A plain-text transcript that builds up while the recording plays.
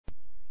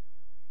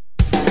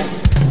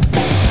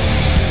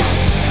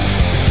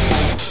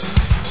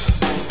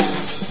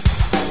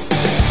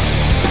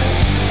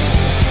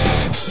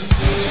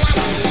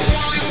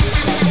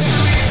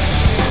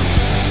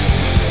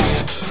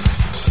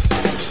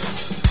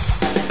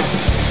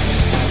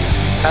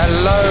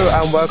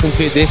Hello and welcome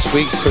to this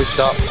week's Push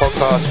Start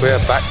podcast. We're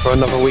back for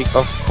another week,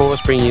 of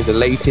course, bringing you the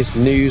latest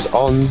news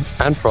on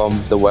and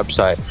from the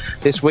website.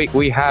 This week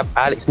we have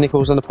Alex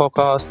Nichols on the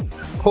podcast,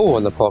 Paul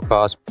on the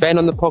podcast, Ben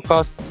on the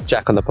podcast,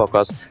 Jack on the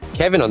podcast,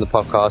 Kevin on the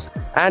podcast,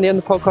 Andy on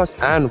the podcast,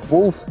 and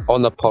Wolf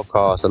on the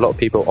podcast. A lot of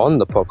people on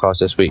the podcast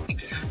this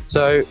week.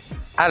 So,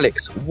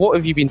 Alex, what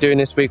have you been doing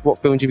this week?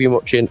 What films have you been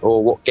watching,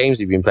 or what games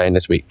have you been playing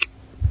this week?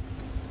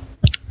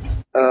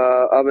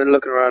 I've been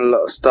looking around a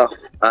lot of stuff,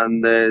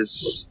 and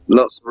there's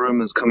lots of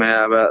rumours coming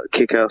out about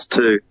Kick-Ass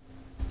 2,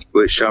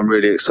 which I'm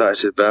really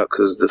excited about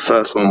because the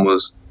first one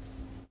was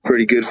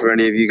pretty good for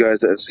any of you guys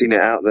that have seen it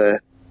out there.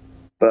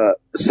 But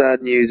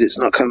sad news, it's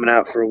not coming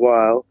out for a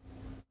while.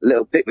 A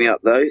little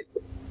pick-me-up though.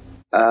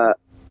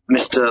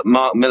 Mr.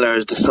 Mark Miller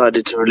has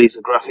decided to release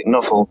a graphic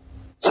novel,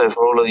 so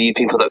for all of you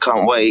people that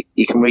can't wait,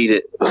 you can read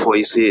it before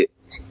you see it.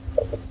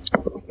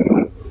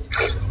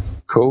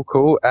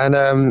 Cool.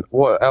 And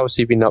what else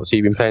have you been up to?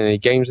 You've been playing any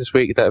games this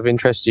week that have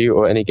interested you,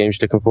 or any games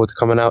you're looking forward to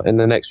coming out in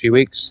the next few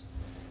weeks?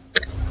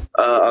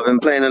 I've been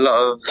playing a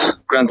lot of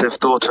Grand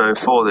Theft Auto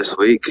 4 this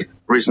week.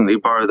 Recently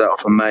borrowed that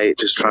off a mate,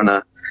 just trying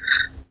to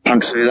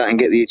punch through that and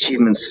get the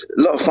achievements.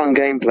 A lot of fun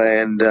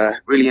gameplay and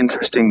really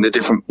interesting, the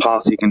different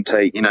paths you can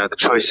take, the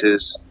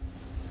choices.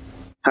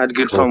 Had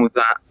good fun with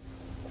that.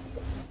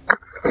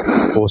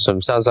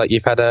 Awesome. Sounds like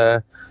you've had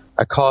a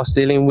car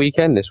stealing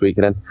weekend this week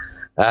then.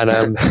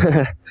 And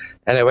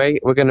anyway,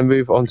 we're going to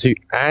move on to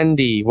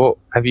Andy. What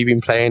have you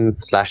been playing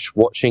 /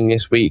 watching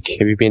this week?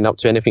 Have you been up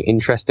to anything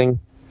interesting?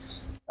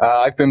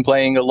 I've been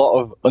playing a lot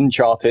of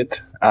Uncharted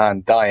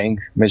and dying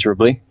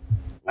miserably.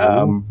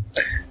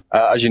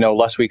 As you know,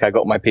 last week I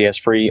got my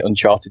PS3.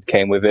 Uncharted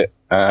came with it,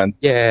 and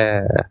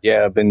yeah,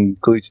 I've been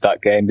glued to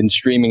that game. Been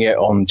streaming it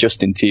on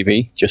Justin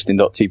TV,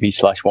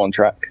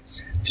 justin.tv/OneTrack.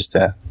 Just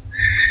a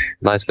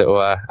nice little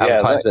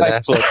advertisement nice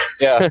there. plug.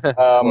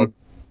 Yeah.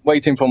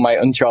 Waiting for my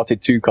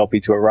Uncharted 2 copy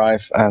to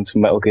arrive and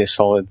some Metal Gear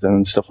Solid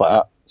and stuff like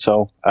that.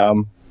 So,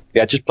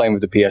 just playing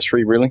with the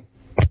PS3 really.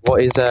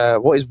 What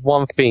is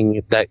one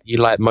thing that you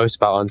like most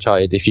about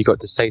Uncharted? If you got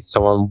to say to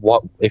someone,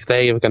 what if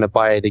they were going to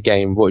buy the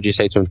game, what would you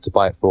say to them to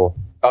buy it for?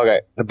 Okay,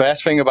 the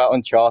best thing about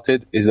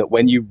Uncharted is that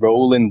when you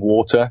roll in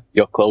water,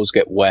 your clothes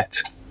get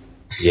wet.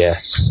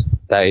 Yes,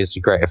 that is a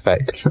great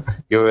effect.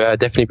 You'll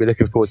definitely be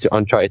looking forward to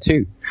Uncharted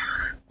 2.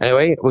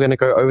 Anyway, we're going to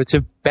go over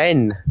to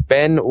Ben.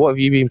 Ben, what have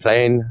you been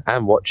playing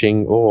and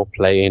watching, or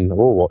playing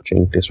or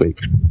watching this week?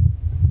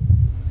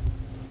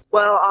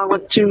 Well, I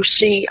went to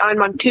see Iron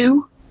Man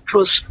 2, which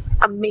was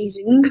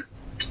amazing,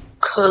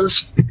 because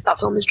that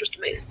film is just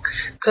amazing.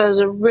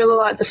 Because I really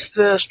liked the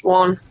first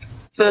one.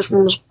 First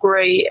one was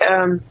great.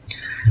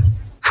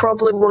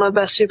 Probably one of the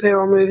best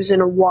superhero movies in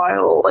a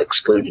while,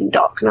 excluding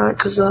Dark Knight,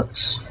 because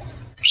that's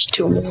just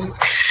too amazing.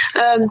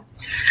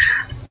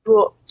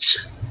 But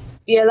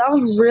yeah, that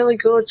was really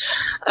good.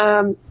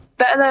 Better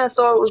than I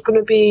thought it was going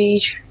to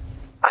be.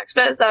 I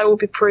expected that it would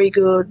be pretty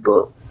good,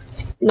 but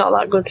not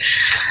that good.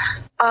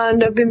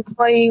 And I've been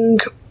playing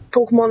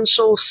Pokemon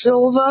Soul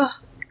Silver,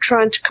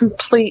 trying to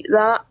complete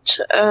that.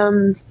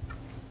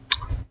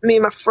 Me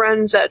and my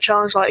friends at a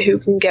challenge, who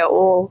can get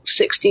all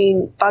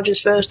 16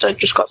 badges first. I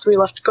just got 3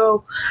 left to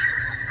go.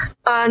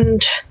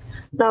 And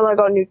now that I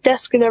got a new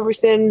desk and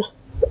everything,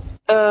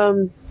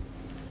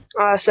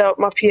 I set up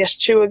my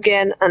PS2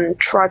 again and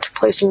tried to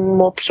play some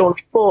more Persona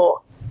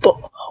 4, but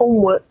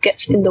homework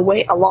gets in the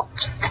way a lot.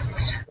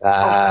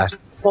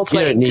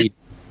 You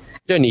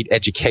don't need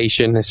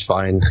education. It's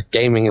fine.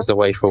 Gaming is the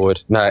way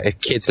forward. No,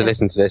 if kids are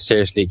listening to this,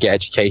 seriously, get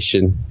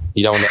education.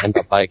 You don't want to end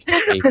up like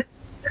me.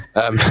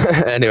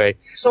 Anyway,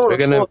 Persona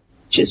 4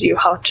 teaches you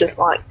how to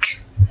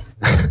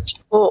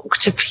talk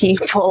to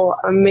people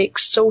and make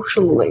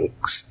social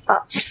links.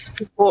 That's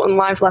important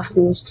life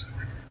lessons.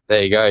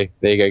 There you go,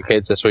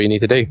 kids. That's what you need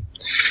to do.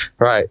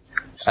 Right.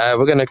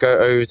 We're going to go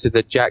over to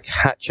the Jack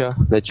Hatcher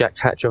of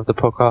the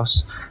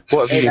podcast.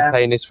 What have you been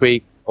playing this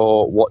week,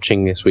 or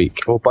watching this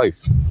week, or both?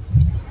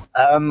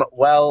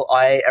 Well,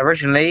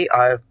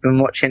 I've been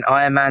watching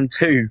Iron Man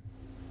 2,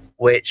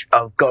 which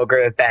I've got to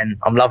agree with Ben.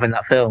 I'm loving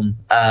that film.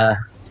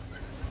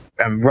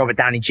 Robert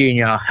Downey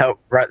Jr.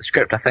 helped write the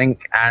script, I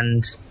think,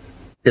 and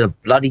did a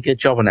bloody good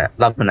job on it.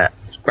 Loving it.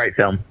 It's a great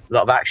film. A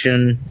lot of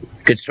action,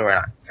 good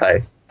storyline.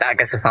 So that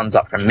gets a thumbs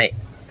up from me.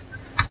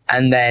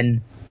 And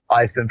then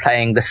I've been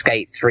playing the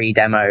Skate 3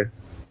 demo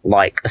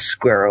like a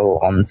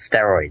squirrel on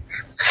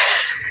steroids.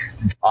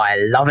 I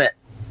love it.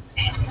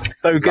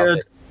 So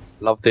good.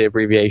 Love the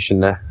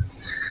abbreviation there.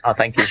 Oh,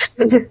 thank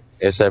you.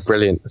 It's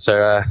brilliant.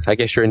 So I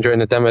guess you're enjoying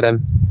the demo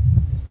then?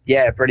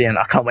 Yeah, brilliant.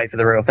 I can't wait for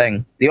the real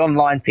thing. The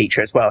online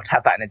feature as well, to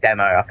have that in a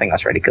demo, I think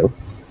that's really cool.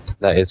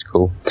 That is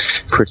cool.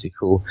 Pretty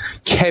cool.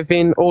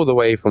 Kevin, all the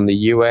way from the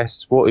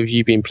US, what have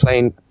you been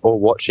playing or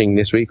watching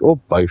this week, or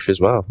both as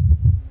well?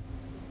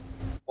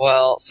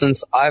 Well,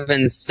 since I've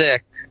been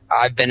sick,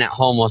 I've been at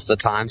home most of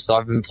the time, so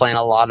I've been playing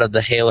a lot of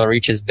the Halo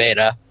Reaches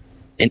beta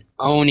and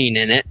owning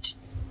in it.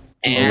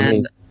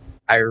 And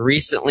I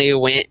recently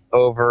went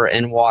over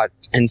and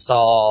watched and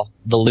saw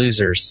The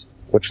Losers,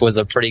 which was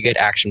a pretty good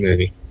action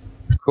movie.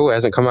 Cool. It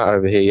hasn't come out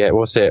over here yet.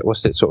 What's it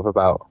sort of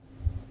about?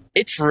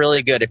 It's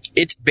really good.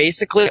 It's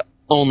basically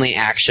only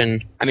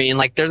action. I mean,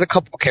 like, there's a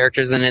couple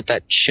characters in it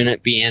that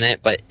shouldn't be in it,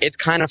 but it's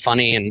kind of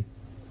funny, and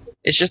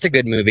it's just a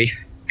good movie.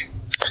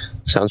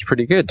 Sounds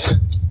pretty good.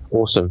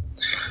 Awesome.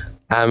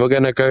 And we're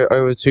going to go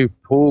over to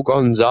Paul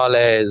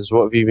Gonzalez.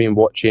 What have you been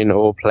watching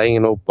or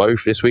playing or both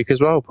this week as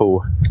well,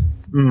 Paul?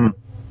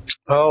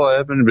 Well, I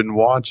haven't been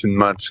watching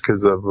much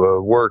because of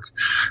work,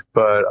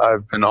 but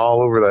I've been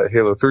all over that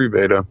Halo 3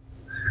 beta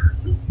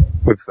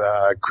with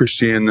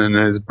Christian and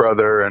his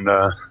brother and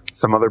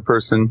some other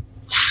person,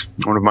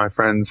 one of my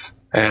friends,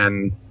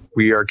 and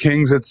we are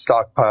kings at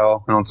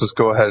Stockpile, and I'll just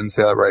go ahead and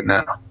say that right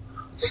now.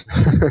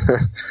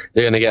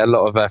 You're going to get a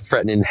lot of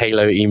threatening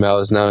Halo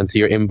emails now into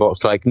your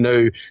inbox, like,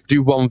 no,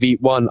 do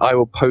 1v1, I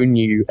will pwn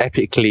you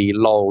epically,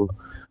 lol,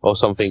 or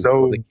something.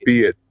 So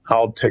be it.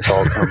 I'll take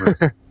all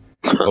comers.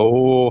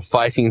 Oh,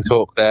 fighting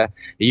talk there. Are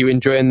you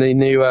enjoying the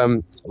new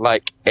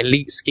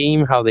elite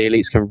scheme, how the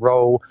elites can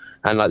roll,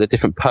 and like the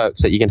different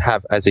perks that you can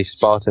have as a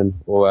Spartan,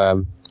 or I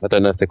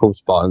don't know if they're called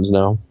Spartans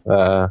now.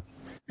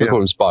 We call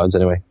them Spartans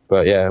anyway.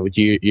 But yeah, would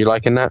you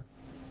liking that?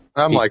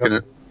 I'm liking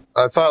it.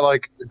 I thought,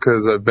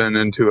 because I've been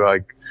into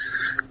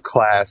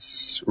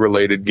class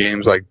related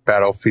games like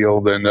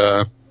Battlefield and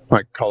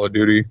Call of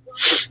Duty,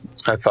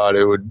 I thought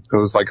it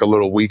was a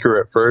little weaker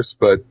at first,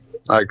 but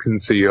I can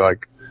see I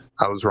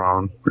was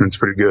wrong, and it's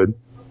pretty good.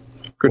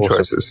 Good Awesome.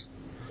 choices.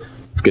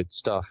 Good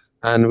stuff.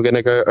 And we're going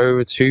to go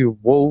over to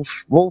Wolf.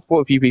 Wolf, what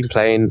have you been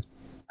playing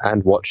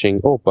and watching,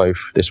 or both,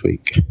 this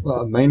week?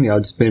 Well, mainly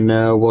I've just been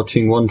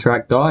watching One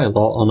Track Die a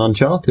lot on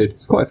Uncharted.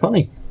 It's quite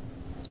funny.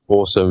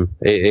 Awesome.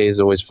 It is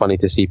always funny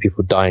to see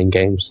people die in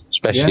games,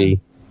 especially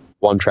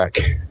One Track.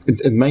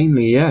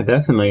 Mainly, yeah,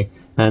 definitely.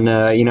 And,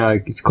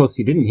 of course,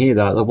 you didn't hear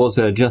that. There was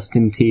a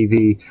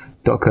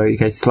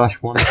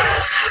justintv.co.uk/one.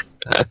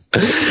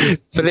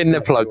 Put in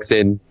the plugs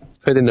in.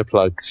 Put in the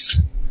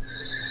plugs.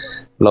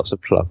 Lots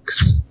of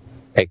plugs.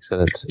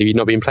 Excellent. Have you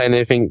not been playing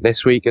anything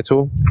this week at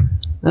all?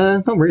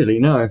 Not really,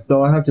 no.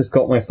 Though I have just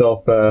got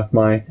myself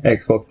my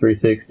Xbox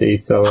 360,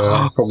 so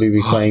I'll probably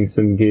be playing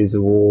some Gears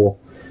of War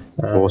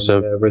and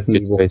Awesome.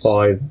 Resident Good Evil choice.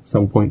 5 at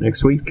some point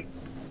next week.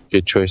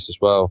 Good choice as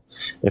well.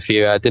 If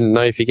you didn't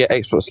know, if you get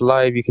Xbox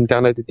Live, you can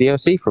download the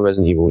DLC for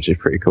Resident Evil, which is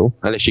pretty cool.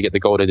 Unless you get the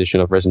gold edition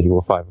of Resident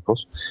Evil 5, of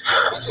course.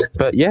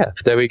 But yeah,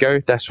 there we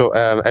go. That's what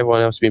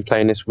everyone else has been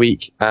playing this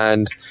week.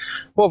 And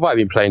what have I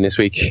been playing this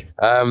week?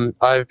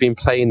 I've been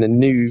playing the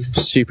new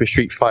Super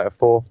Street Fighter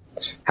 4.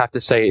 Have to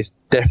say it's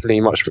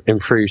definitely much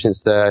improved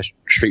since the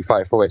Street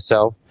Fighter 4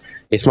 itself.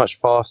 It's much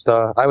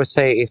faster. I would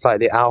say it's like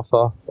the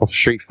alpha of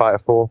Street Fighter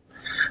 4.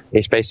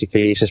 It's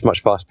just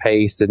much fast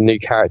paced. The new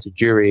character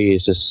Juri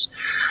is just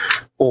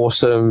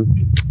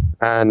awesome,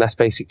 and that's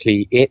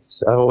basically it.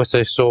 I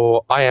also saw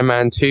Iron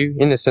Man 2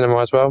 in the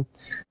cinema as well.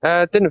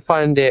 Didn't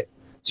find it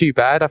too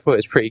bad. I thought it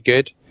was pretty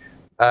good.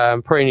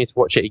 Probably need to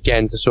watch it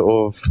again to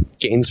sort of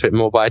get into it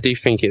more, but I do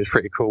think it was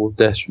pretty cool.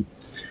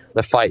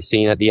 The fight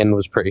scene at the end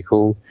was pretty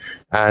cool,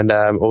 and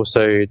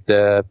also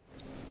the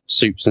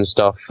suits and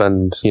stuff,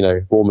 and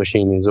War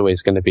Machine is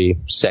always going to be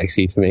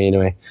sexy to me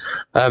anyway.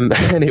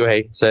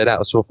 Anyway, so that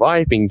was what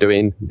I've been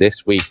doing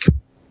this week.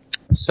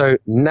 So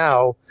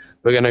now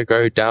we're going to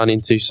go down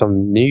into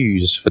some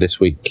news for this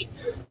week.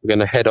 We're going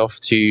to head off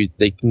to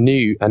the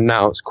new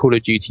announced Call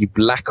of Duty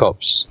Black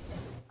Ops.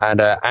 And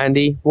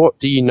Andy, what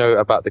do you know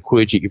about the Call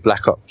of Duty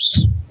Black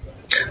Ops?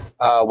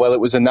 Well, it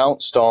was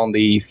announced on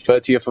the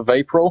 30th of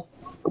April,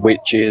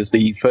 which is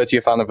the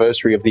 30th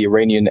anniversary of the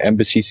Iranian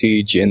embassy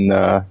siege in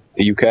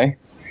the UK,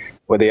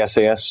 where the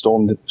SAS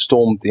stormed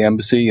the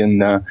embassy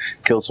and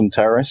killed some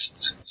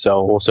terrorists.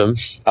 So Awesome.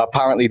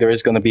 apparently there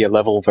is going to be a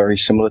level very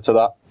similar to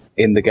that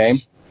in the game.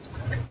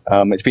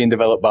 It's being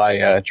developed by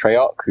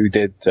Treyarch, who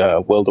did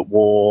World at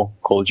War,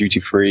 Call of Duty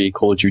 3,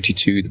 Call of Duty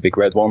 2, the big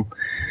red one.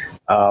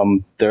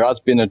 There has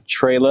been a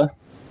trailer.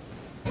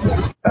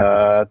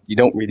 You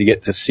don't really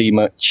get to see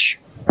much,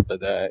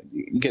 but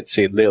you get to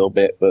see a little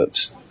bit, but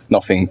it's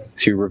nothing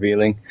too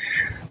revealing.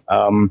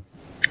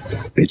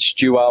 It's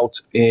due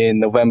out in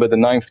November the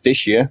 9th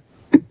this year,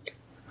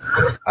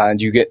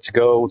 and you get to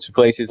go to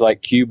places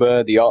like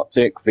Cuba, the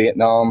Arctic,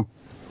 Vietnam,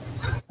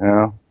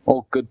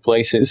 all good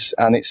places,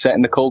 and it's set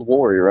in the Cold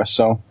War era,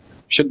 so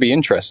should be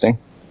interesting.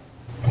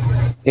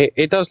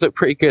 It does look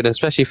pretty good,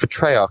 especially for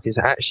Treyarch. It's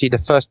actually the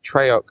first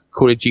Treyarch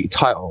Call of Duty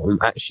title I'm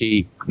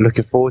actually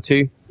looking forward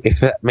to, if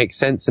that makes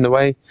sense in a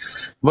way.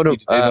 You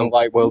don't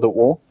like World at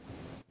War?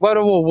 World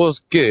of War was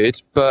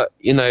good, but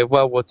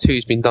World War II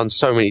has been done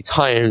so many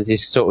times.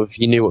 It's sort of,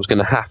 you knew what was going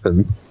to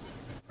happen.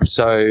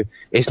 So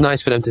it's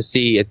nice for them to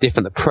see a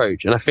different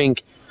approach. And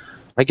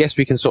I guess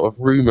we can sort of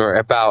rumor it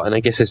about, and I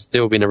guess there's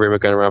still been a rumor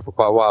going around for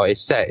quite a while.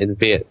 It's set in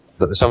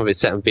some of it's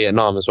set in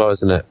Vietnam as well,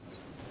 isn't it?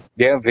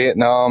 Yeah,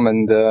 Vietnam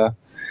and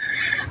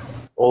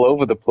all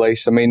over the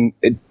place. I mean,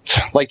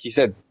 like you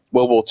said,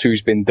 World War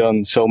II's been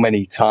done so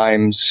many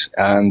times,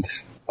 and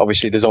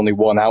obviously there's only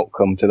one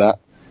outcome to that.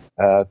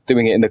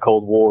 Doing it in the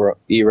Cold War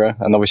era,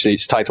 and obviously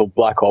it's titled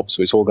Black Ops,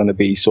 so it's all going to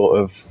be sort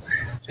of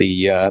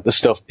the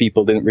stuff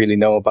people didn't really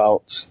know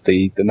about,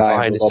 the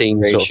behind the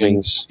scenes sort of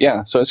things.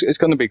 Yeah, so it's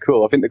going to be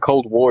cool. I think the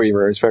Cold War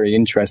era is very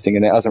interesting,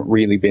 and it hasn't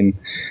really been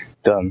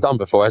done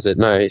before, has it?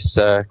 No, it's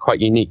quite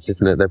unique,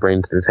 isn't it? They're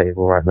bringing to the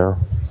table right now,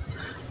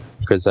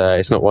 because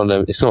it's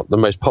not the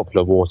most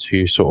popular War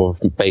 2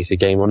 sort of basic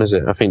game on, is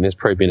it? I think there's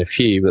probably been a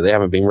few, but they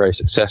haven't been very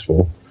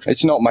successful.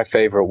 It's not my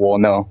favorite war,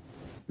 no.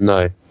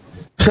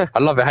 I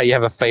love it how you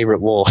have a favorite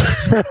war.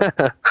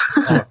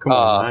 Oh, come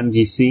on, man.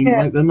 You seen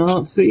like the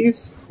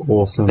Nazis?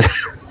 Awesome.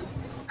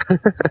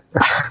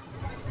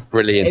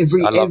 Brilliant.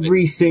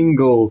 Every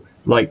single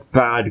like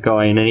bad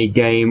guy in any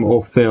game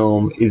or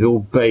film is all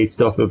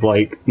based off of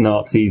like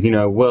Nazis,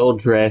 well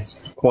dressed,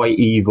 quite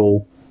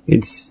evil.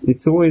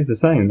 It's always the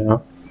same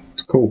now.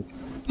 It's cool.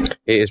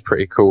 It is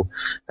pretty cool.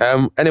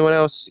 Anyone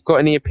else got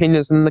any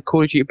opinions on the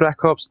Call of Duty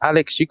Black Ops?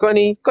 Alex, you got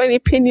any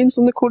opinions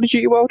on the Call of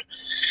Duty world?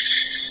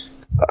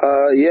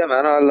 Yeah,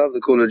 man, I love the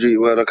Call of Duty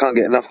world. I can't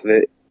get enough of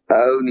it.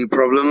 Only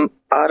problem,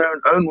 I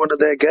don't own one of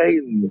their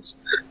games.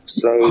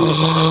 So,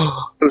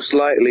 most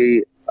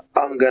likely,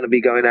 I'm going to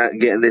be going out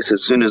and getting this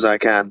as soon as I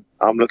can.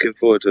 I'm looking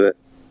forward to it.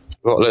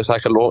 What looks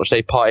like a launch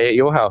day party at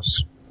your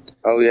house?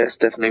 Oh, yes,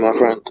 definitely, my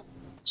friend.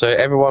 So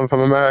everyone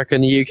from America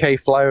and the UK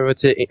fly over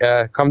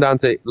to, come down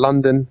to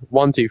London,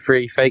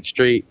 123 Fake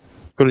Street,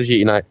 Call of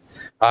Duty night.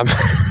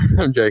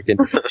 I'm joking.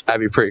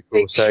 That'd be pretty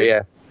cool. So,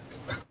 yeah.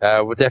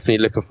 We're definitely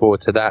looking forward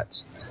to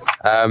that.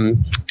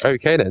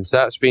 Okay then, so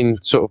that's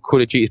been sort of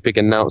Call of Duty's big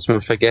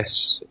announcement,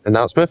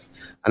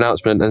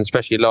 and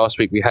especially last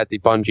week we had the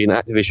Bungie and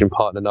Activision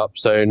partnered up,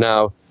 so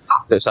now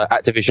looks like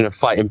Activision are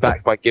fighting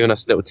back by giving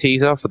us a little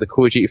teaser for the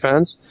Call of Duty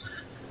fans.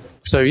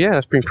 So yeah,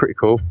 that's been pretty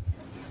cool.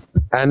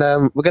 And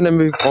we're going to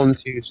move on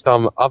to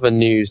some other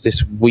news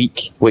this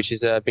week, which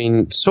has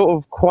been sort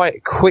of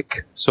quite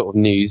quick sort of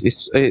news.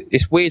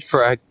 It's weird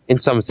in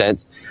some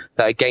sense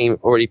that a game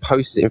already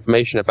posted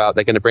information about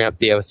they're going to bring up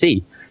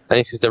DLC. And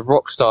this is the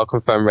Rockstar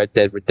confirmed Red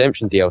Dead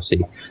Redemption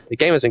DLC. The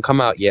game hasn't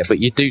come out yet, but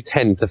you do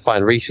tend to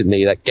find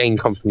recently that game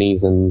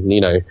companies and,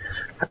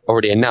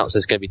 already announced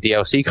there's going to be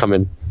DLC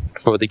coming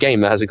for the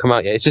game that hasn't come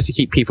out yet. It's just to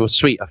keep people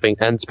sweet, I think,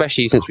 and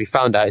especially since we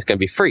found out it's going to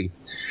be free.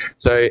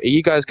 So are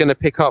you guys going to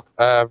pick up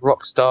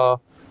Rockstar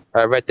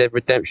Red Dead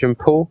Redemption,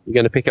 Paul? You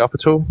going to pick it up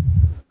at all?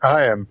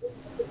 I am.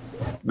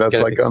 That's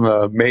like on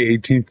the May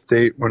 18th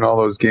date when all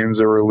those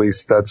games are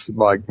released. That's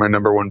like my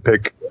number one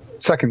pick.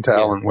 Second to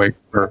Alan Wake,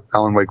 or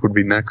Alan Wake would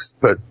be next.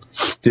 But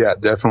yeah,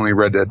 definitely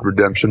Red Dead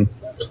Redemption.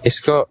 It's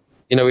got,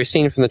 we've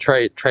seen from the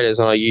trailers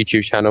on our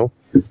YouTube channel,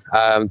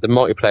 the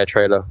multiplayer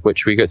trailer,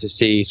 which we got to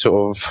see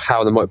sort of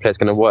how the multiplayer is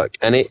going to work.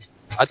 And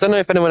I don't know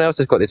if anyone else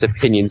has got this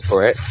opinion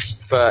for it,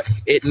 but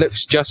it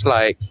looks just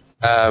like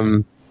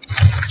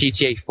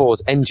GTA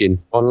 4's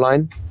engine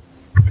online.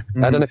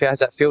 Mm-hmm. I don't know if it has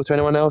that feel to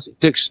anyone else.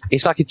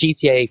 It's like a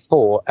GTA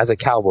 4 as a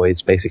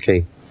Cowboys,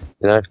 basically.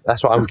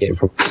 That's what I'm getting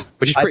from,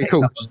 which is pretty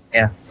cool.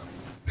 Yeah.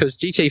 Because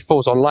GTA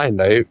 4's online,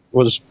 though,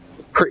 was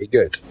pretty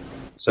good.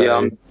 So, yeah,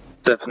 I'm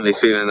definitely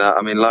feeling that.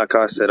 I mean, like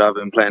I said, I've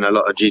been playing a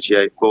lot of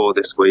GTA 4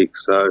 this week,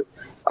 so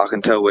I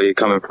can tell where you're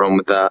coming from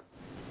with that.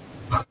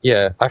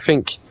 Yeah, I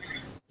think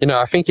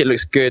it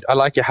looks good. I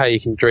like it how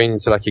you can join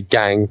into like a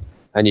gang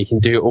and you can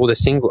do all the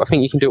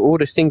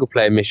single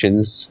player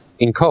missions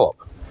in co-op.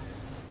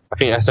 I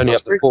think that's only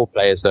up to 4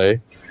 players though,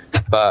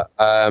 but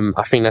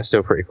I think that's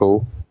still pretty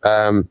cool.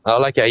 I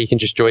like it how you can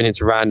just join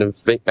into random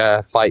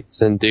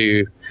fights and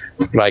do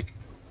like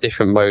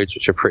different modes,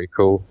 which are pretty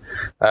cool.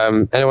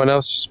 Anyone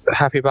else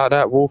happy about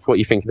that? Wolf, what are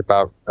you thinking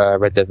about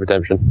Red Dead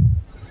Redemption?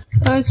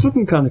 It's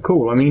looking kind of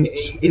cool. I mean,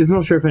 I'm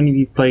not sure if any of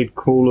you played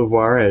Call of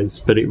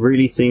Juarez, but it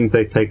really seems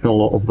they've taken a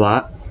lot of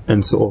that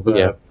and sort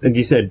of, as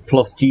you said,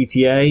 plus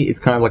GTA. It's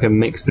kind of like a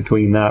mix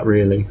between that,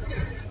 really.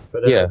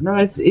 But no,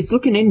 it's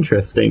looking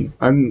interesting.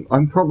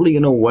 I'm probably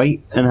gonna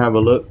wait and have a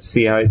look to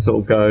see how it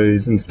sort of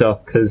goes and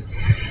stuff, because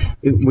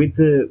with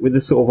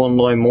the sort of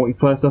online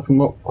multiplayer stuff, I'm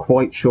not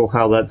quite sure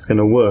how that's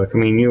gonna work. I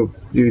mean, you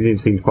didn't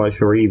seem quite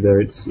sure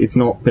either. It's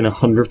not been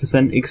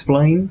 100%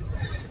 explained.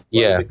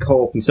 Yeah, the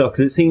co-op and stuff,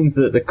 because it seems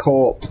that the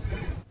co-op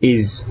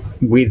is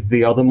with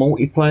the other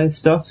multiplayer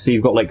stuff. So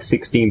you've got like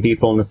 16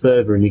 people on the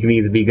server, and you can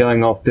either be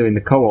going off doing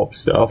the co-op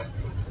stuff,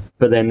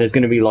 but then there's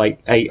going to be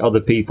like 8 other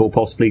people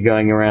possibly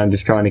going around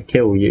just trying to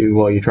kill you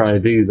while you're trying to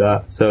do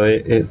that. So I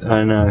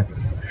don't know.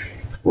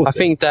 I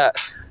think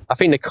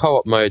the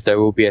co-op mode though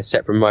will be a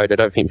separate mode. I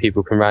don't think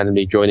people can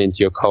randomly join into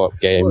your co-op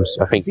games.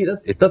 Well, I think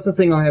that's the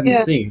thing I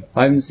haven't seen.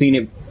 I haven't seen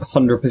it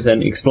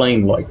 100%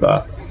 explained like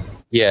that.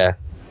 Yeah.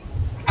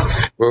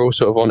 We're all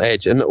sort of on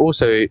edge, and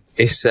also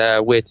it's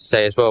weird to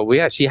say as well, we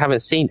actually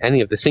haven't seen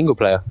any of the single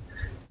player.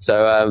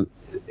 So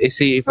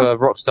it's either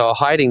Rockstar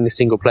hiding the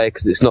single player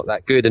because it's not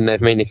that good and they've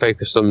mainly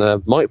focused on the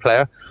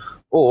multiplayer,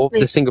 or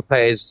the single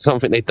player is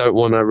something they don't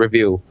want to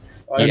reveal.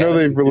 I know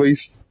they've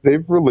released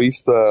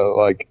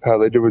like how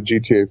they did with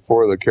GTA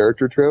 4, the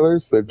character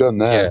trailers. They've done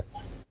that. Yeah.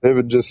 They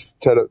haven't just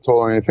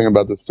told anything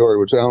about the story,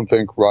 which I don't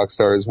think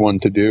Rockstar is one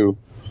to do.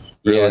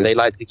 Yeah, they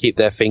like to keep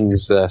their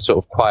things sort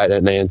of quiet,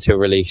 don't they, until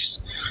release,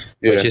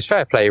 which is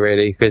fair play,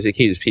 really, because it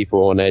keeps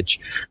people on edge.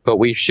 But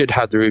we should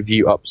have the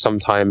review up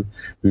sometime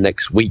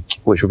next week,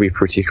 which will be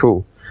pretty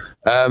cool.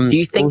 Do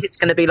you think it's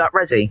going to be like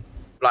Resi?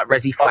 Like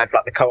Resi 5,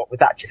 like the co-op with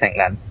that, do you think,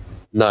 then?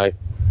 No,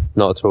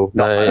 not at all.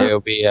 No, it'll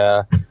be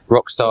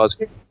Rockstar's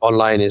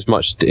online is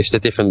it's a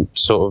different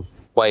sort of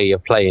way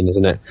of playing,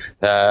 isn't it?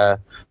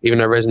 Even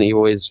though Resident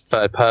Evil is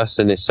third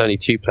person, it's only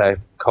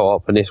 2-player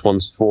co-op, and this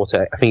one's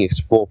I think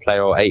it's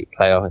 4-player or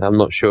 8-player, I'm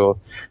not sure.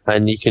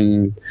 And you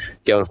can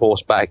get on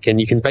horseback,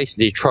 and you can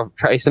basically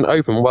it's an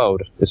open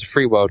world. It's a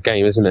free world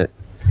game, isn't it?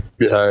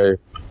 Yeah. So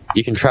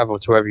you can travel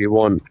to wherever you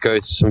want, go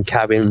to some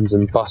cabins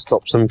and bust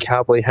up some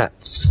cowboy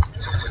hats.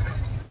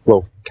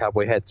 Well,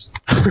 cowboy heads.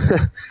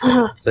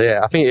 So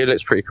yeah, I think it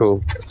looks pretty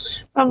cool.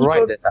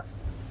 Right, that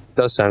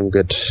does sound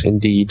good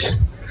indeed.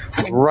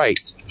 Right,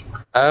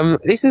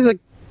 this is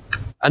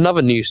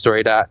another news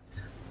story that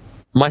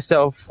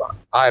myself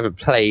I haven't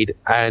played,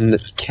 and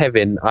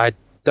Kevin, I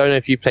don't know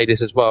if you played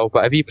this as well,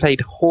 but have you played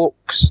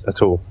Hawks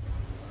at all?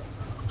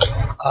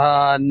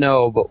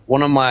 No, but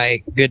one of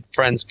my good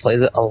friends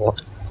plays it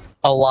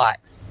a lot.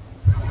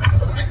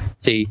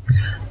 See,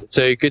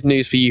 so good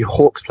news for you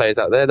Hawks players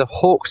out there. The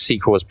Hawks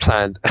sequel was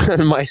planned,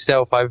 and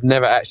myself, I've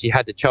never actually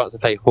had the chance to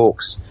play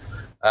Hawks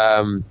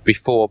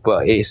before,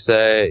 but it's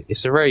a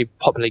very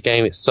popular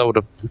game. It's sold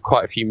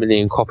quite a few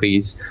million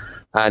copies,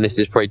 and this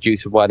is probably due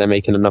to why they're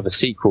making another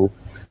sequel.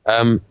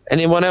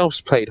 Anyone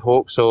else played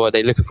Hawks, or are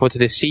they looking forward to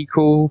this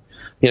sequel?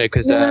 You know,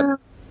 because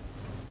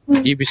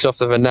Ubisoft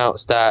have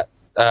announced that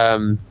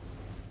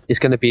it's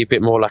going to be a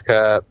bit more like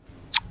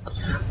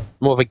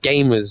more of a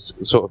gamers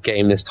sort of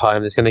game this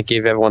time. It's going to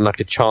give everyone like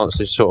a chance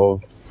to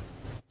sort of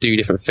do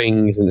different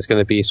things, and it's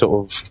going to be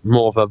sort of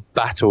more of a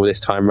battle this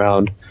time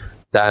round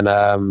than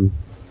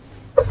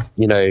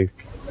you know,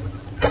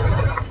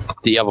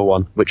 the other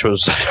one, which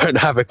was I don't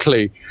have a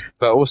clue.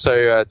 But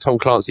also Tom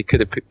Clancy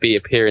could be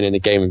appearing in the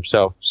game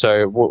himself.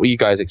 So what were you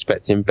guys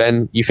expecting,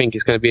 Ben? You think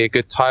it's going to be a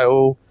good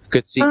title,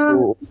 good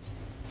sequel?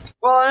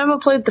 Well, I never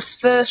played the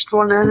first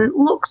one, and it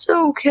looked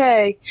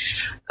okay.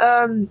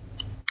 I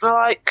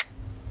like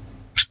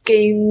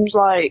games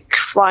like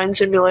flying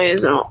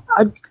simulators, and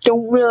I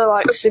don't really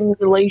like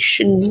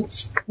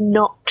simulations.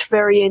 Not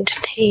very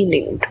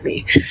entertaining to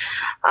me.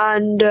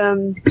 And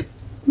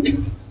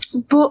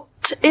but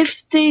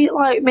if they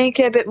like make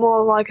it a bit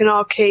more like an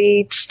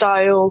arcade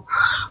style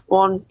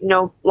one, you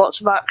know,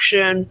 lots of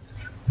action,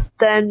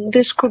 then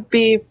this could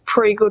be a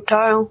pretty good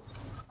title.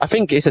 I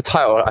think it's a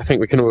title I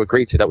think we can all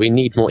agree to, that we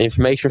need more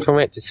information from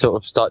it to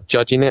sort of start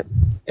judging it.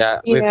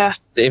 The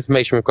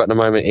information we've got at the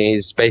moment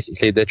is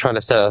basically they're trying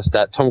to tell us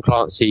that Tom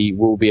Clancy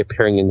will be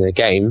appearing in the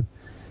game.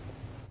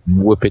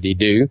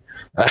 Whoopity-doo.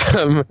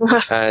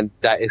 And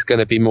that is going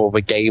to be more of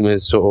a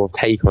gamer's sort of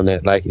take on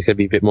it. Like, it's going to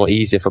be a bit more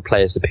easier for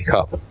players to pick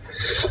up.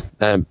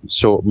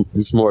 Sort of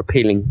more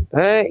appealing.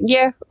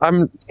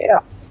 I'm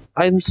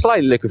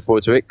slightly looking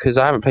forward to it because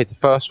I haven't played the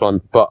first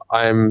one, but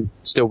I'm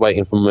still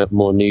waiting for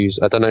more news.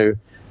 I don't know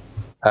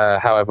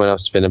how everyone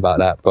else is feeling about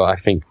that, but I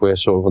think we're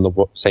sort of on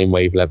the same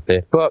wavelength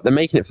here. But they're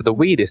making it for the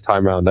Wii this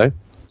time round, though,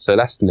 so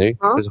that's new,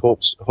 because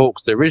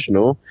Hawks the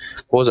original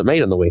wasn't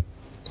made on the Wii,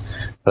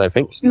 I don't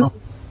think.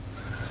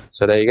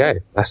 So there you go.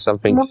 That's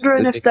something. I'm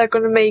wondering if they're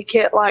going to make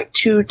it like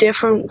too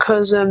different,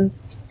 because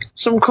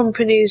some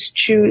companies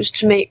choose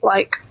to make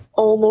like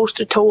almost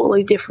a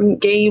totally different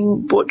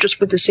game, but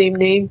just with the same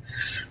name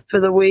for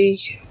the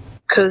Wii,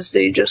 because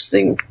they just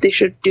think they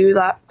should do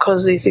that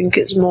because they think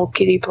it's more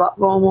kiddie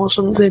platform or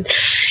something.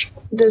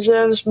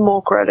 Deserves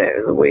more credit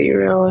to the Wii,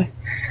 really,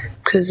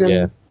 because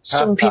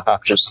some people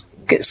just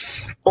think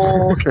it's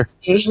all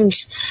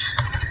games.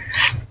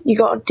 You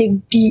gotta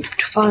dig deep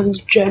to find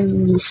the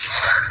gems.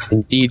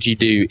 Indeed you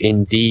do.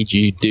 Indeed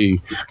you do.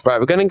 Right,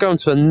 we're going to go on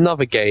to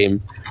another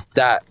game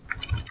that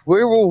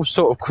we're all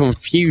sort of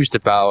confused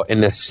about,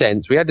 in a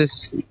sense. We had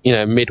this,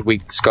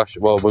 midweek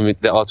discussion, when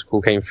the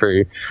article came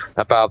through,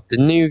 about the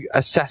new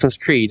Assassin's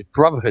Creed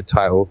Brotherhood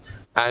title,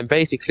 and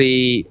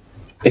basically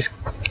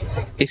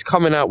it's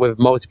coming out with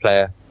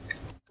multiplayer,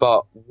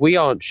 but we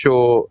aren't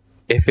sure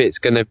if it's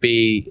going to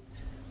be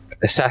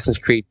Assassin's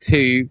Creed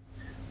 2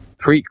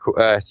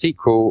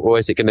 sequel, or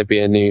is it going to be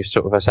a new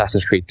sort of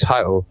Assassin's Creed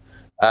title?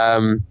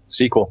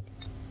 Sequel.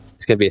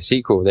 It's going to be a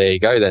sequel. There you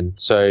go then.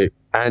 So,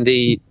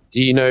 Andy,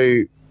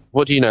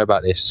 what do you know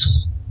about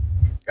this?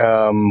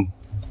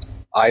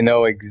 I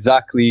know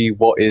exactly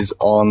what is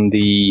on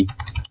the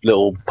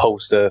little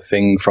poster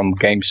thing from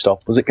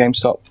GameStop. Was it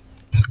GameStop?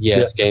 Yeah,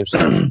 it's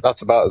GameStop.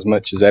 That's about as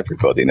much as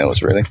everybody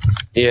knows, really.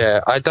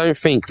 Yeah, I don't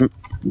think...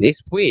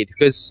 It's weird,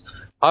 because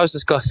I was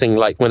discussing,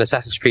 like, when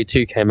Assassin's Creed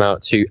 2 came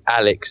out to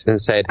Alex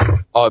and said,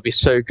 it'd be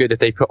so good if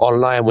they put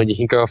online when you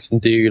can go off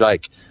and do,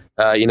 like,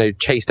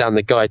 chase down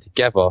the guy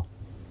together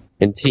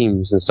in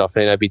teams and stuff,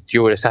 and it'd be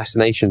dual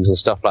assassinations and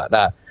stuff like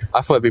that.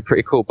 I thought it'd be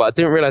pretty cool, but I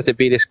didn't realize it'd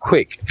be this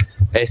quick.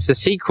 It's a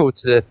sequel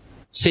to the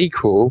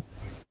sequel,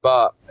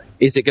 but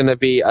is it going to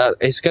be?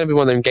 It's going to be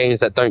one of them games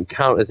that don't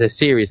count as a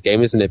series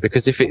game, isn't it?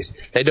 Because if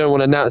they don't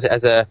want to announce it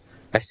as a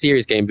a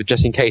serious game, but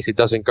just in case it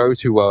doesn't go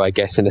too well, I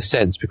guess, in a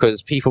sense,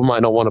 because people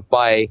might not want to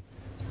buy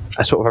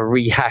a sort of a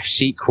rehashed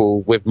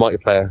sequel with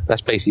multiplayer.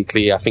 That's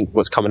basically, I think,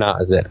 what's coming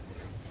out as it.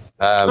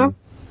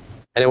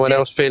 Anyone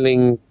else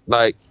feeling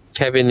like,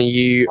 Kevin, are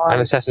you an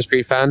Assassin's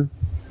Creed fan?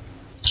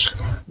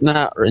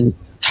 Not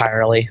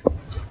entirely.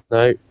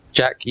 No.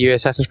 Jack, you an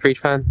Assassin's Creed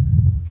fan?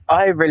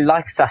 I really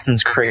like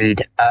Assassin's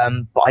Creed,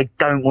 but I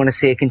don't want to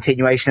see a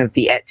continuation of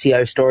the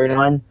Ezio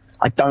storyline.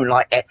 I don't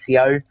like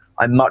Ezio.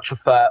 I much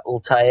prefer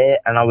Altair,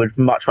 and I would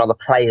much rather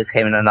play as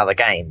him in another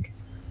game.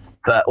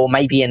 Or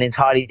maybe an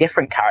entirely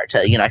different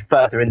character,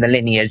 further in the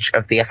lineage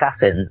of the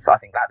Assassins. I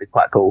think that'd be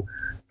quite cool.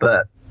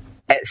 But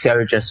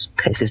Ezio just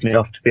pisses me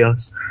off, to be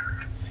honest.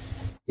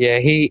 Yeah,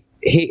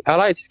 I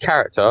liked his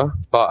character,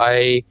 but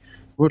I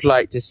would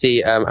like to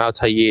see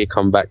Altair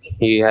come back.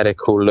 He had a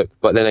cool look,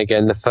 but then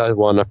again, the third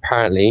one,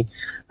 apparently,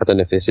 I don't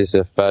know if this is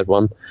the third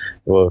one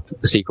or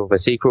the sequel of a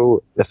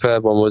sequel, the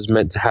third one was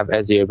meant to have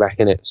Ezio back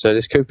in it, so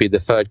this could be the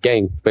third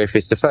game. But if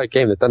it's the third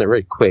game, they've done it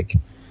really quick.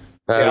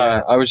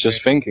 Yeah, I was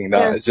just thinking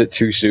that. Yeah. Is it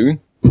too soon?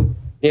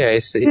 Yeah,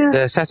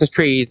 the Assassin's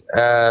Creed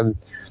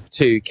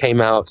 2 came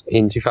out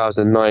in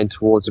 2009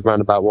 towards around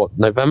about,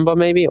 November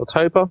maybe?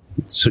 October?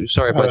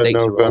 Sorry if my dates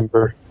are wrong.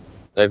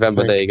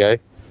 November, there you go.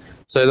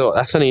 So look,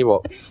 that's only,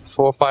 4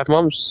 or 5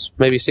 months?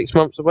 Maybe 6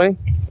 months away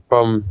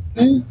from...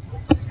 So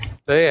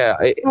yeah...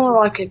 More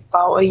like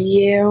about a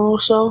year or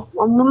so.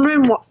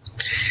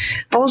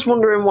 I was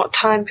wondering what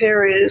time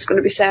period it's going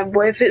to be set,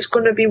 but if it's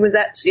going to be with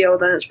Ezio,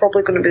 then it's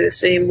probably going to be the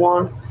same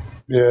one.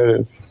 Yeah, it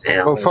is.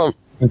 Yeah. Well,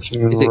 it's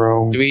in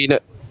Rome. Do we know...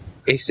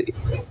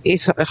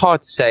 It's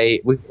hard to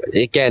say.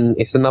 Again,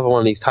 it's another one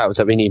of these titles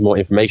that we need more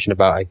information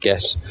about, I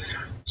guess.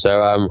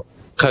 So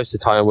close to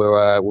time,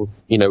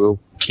 we'll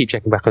keep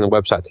checking back on the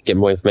website to get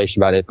more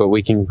information about it. But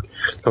we can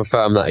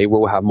confirm that it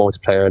will have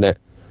multiplayer in it,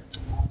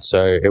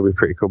 so it'll be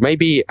pretty cool.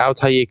 Maybe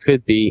Altair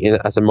could be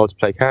as a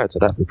multiplayer character.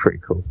 That'd be pretty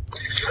cool.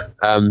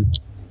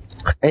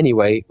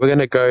 Anyway, we're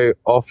gonna go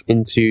off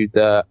into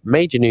the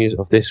major news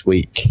of this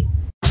week.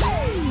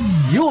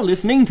 You're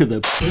listening to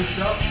the Push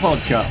Up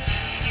Podcast.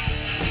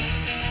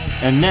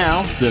 And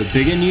now, the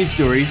bigger news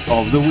stories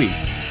of the week.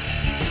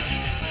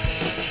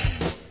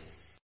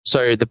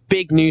 So the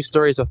big news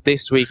stories of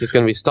this week is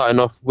going to be starting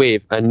off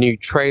with a new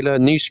trailer,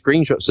 new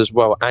screenshots as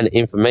well, and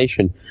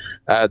information.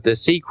 The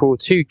sequel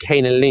to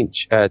Kane and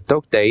Lynch,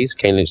 Dog Days,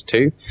 Kane and Lynch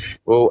 2.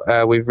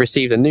 Well, we've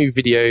received a new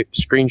video,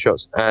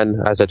 screenshots,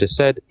 and as I just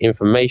said,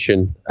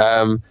 information.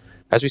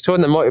 As we saw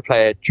in the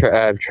multiplayer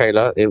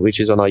trailer, which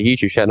is on our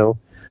YouTube channel,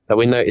 that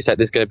we noticed that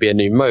there's going to be a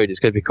new mode. It's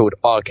going to be called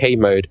Arcade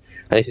Mode.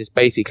 And this is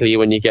basically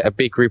when you get a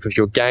big group of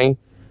your gang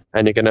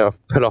and you're going to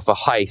pull off a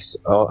heist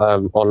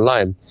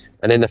online.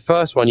 And in the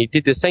first one, you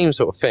did the same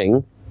sort of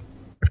thing,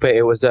 but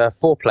it was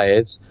 4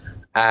 players,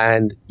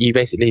 and you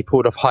basically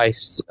pulled off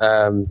heists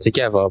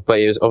together, but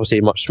it was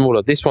obviously much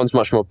smaller. This one's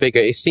much more bigger.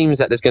 It seems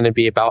that there's going to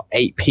be about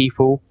 8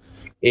 people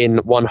in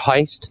one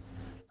heist,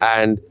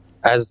 and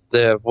as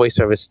the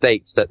voiceover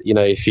states that,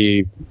 if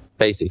you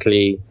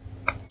basically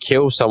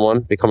kill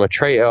someone, become a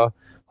traitor,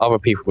 other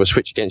people will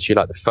switch against you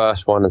like the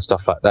first one and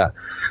stuff like that.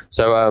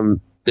 So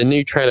the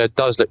new trailer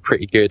does look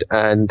pretty good,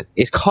 and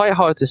it's quite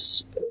hard to,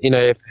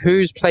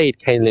 who's played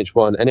Kane Lynch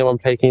 1? Anyone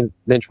play Kane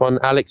Lynch 1?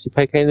 Alex, you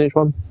play Kane Lynch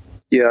 1?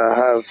 Yeah, I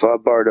have. I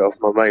borrowed it off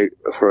my mate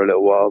for a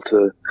little while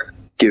to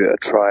give it a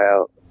try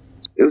out.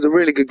 It was a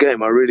really good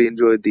game. I really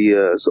enjoyed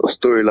the sort of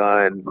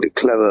storyline, the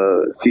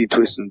clever few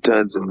twists and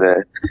turns in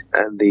there,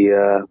 and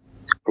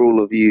for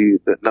all of you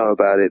that know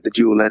about it, the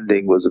dual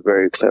ending was a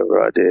very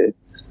clever idea.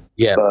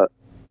 Yeah. But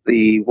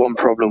the one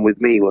problem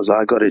with me was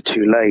I got it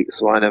too late,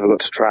 so I never got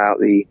to try out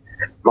the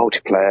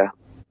multiplayer.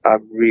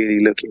 I'm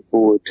really looking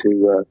forward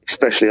to,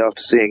 especially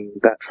after seeing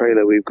that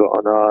trailer we've got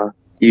on our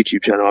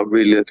YouTube channel, I'm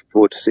really looking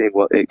forward to seeing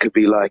what it could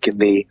be like in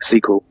the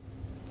sequel.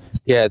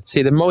 Yeah,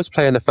 see, the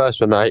multiplayer in the first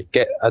one, I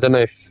don't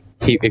know if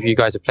you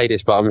guys have played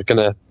this, but I'm going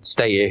to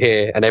state it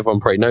here, and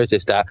everyone probably knows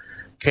this, that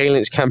Kane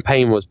Lynch's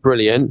campaign was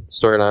brilliant,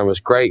 storyline was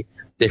great,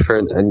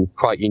 different and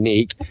quite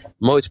unique.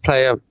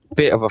 Multiplayer,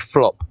 bit of a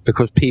flop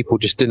because people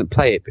just didn't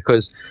play it,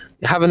 because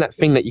having that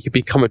thing that you could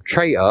become a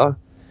traitor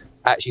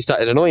actually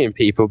started annoying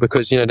people,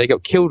 because they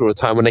got killed all the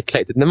time when they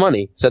collected the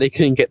money, so they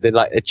couldn't get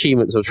the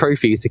achievements or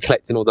trophies to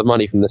collecting all the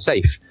money from the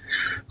safe.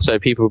 So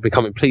people were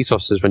becoming police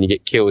officers when you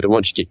get killed, and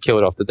once you get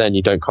killed after then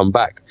you don't come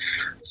back.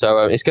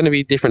 So it's going to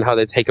be different how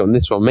they take it on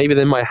this one. Maybe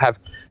they might have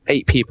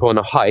 8 people on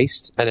a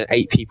heist and then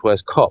 8 people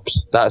as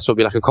cops. That sort of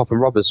be like a cop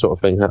and robbers sort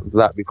of thing.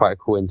 That'd be quite a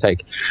cool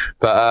intake.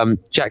 But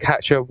Jack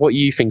Hatcher, what are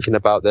you thinking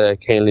about the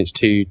Kane Lynch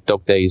 2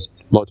 Dog Days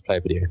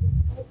multiplayer video?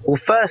 Well,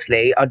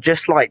 firstly, I'd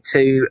just like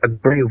to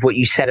agree with what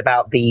you said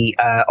about the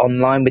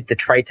online with the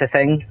traitor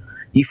thing.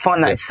 You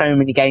find that in so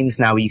many games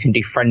now where you can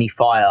do friendly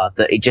fire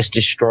that it just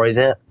destroys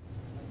it.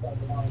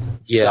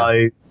 Yeah.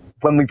 So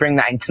when we bring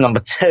that into number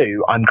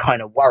 2, I'm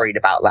kind of worried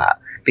about that,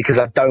 because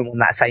I don't want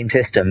that same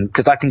system,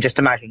 because I can just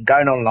imagine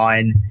going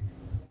online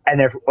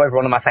and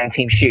everyone on my same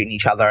team shooting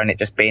each other and it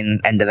just being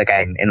end of the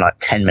game in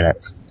 10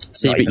 minutes.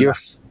 See,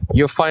 but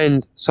you'll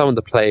find some of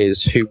the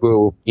players who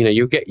will,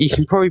 you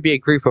can probably be a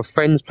group of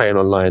friends playing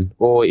online,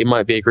 or it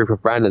might be a group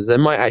of randoms. They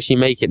might actually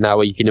make it now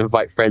where you can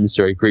invite friends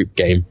to a group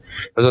game.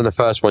 Because on the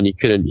first one you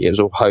couldn't, it was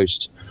all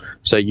host.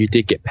 So you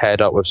did get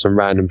paired up with some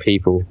random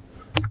people.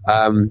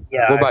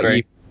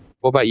 What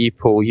about you,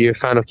 Paul? You a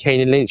fan of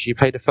Kane and Lynch? You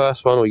played the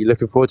first one, or are you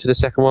looking forward to the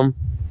second one?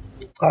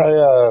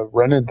 I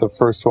rented the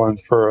first one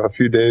for a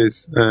few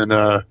days, and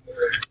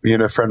me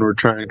and a friend were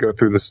trying to go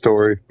through the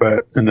story,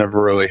 but it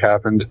never really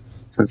happened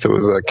since it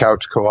was a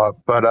couch co-op.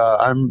 But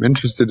I'm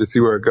interested to see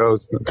where it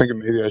goes. I'm thinking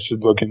maybe I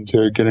should look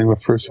into getting the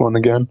first one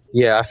again.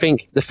 Yeah, I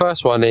think the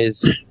first one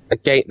is a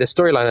game. The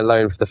storyline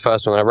alone for the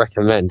first one I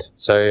recommend.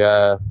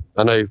 So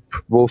I know,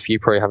 Wolf, you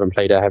probably haven't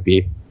played it, have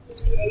you?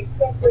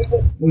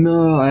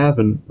 No, I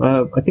haven't.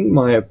 I think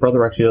my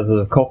brother actually has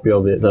a copy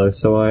of it though,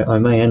 so I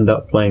may end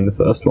up playing the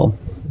first one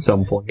at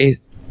some point.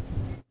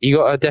 You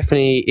gotta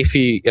definitely, if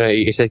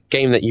it's a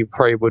game that you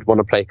probably would want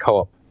to play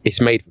co-op. It's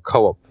made for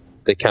co-op.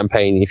 The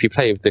campaign. If you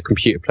play with the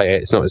computer player,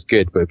 it's not as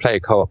good, but play a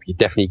co-op, you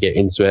definitely get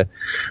into it.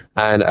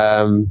 And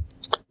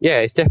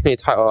it's definitely a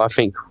title I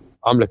think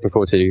I'm looking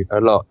forward to a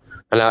lot.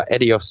 And now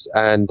Eidos,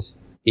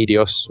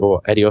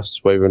 or Eidos,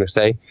 whatever you want to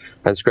say,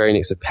 and Square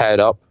Enix have paired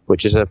up,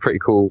 which is a pretty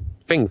cool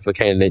thing for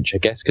Kane and Lynch, I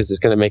guess, because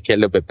it's going to make it a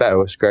little bit better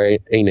with Square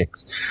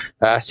Enix.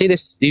 I see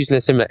this using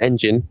a similar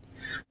engine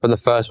from the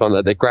first one,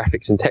 that the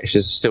graphics and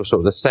textures are still sort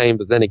of the same,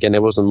 but then again,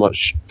 there wasn't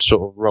much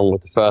sort of wrong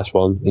with the first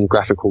one in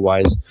graphical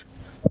wise.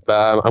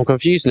 But I'm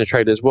confused in the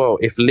trailer as well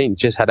if Lynch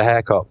just had a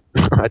haircut.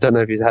 I don't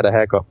know if he's had a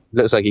haircut.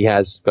 Looks like he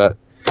has, but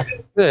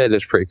it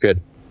looks pretty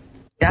good.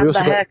 Damn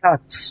the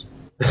haircuts.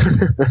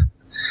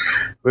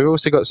 We've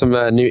also got some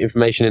new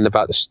information in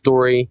about the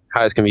story,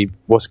 how it's going to be,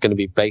 what's going to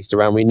be based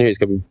around. We knew it's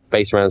going to be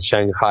based around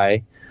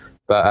Shanghai,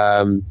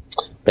 but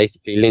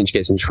basically Lynch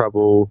gets in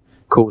trouble,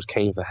 calls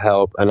Kane for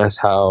help, and that's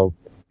how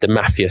the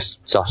mafia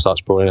stuff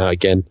starts pouring out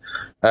again.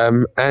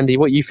 Andy,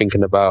 what are you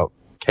thinking about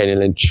Kane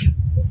and Lynch?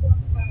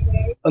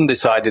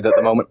 Undecided at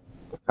the moment,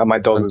 and my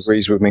dog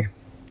agrees with me.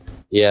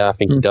 Yeah, I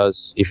think he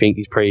does. You think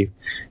he's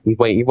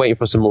waiting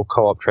for some more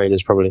co-op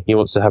trailers probably. He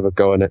wants to have a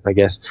go on it, I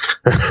guess.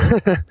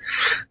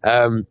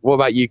 What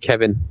about you,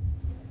 Kevin?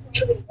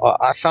 Well,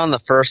 I found the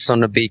first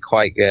one to be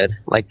quite good,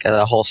 like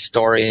the whole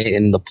story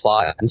and the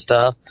plot and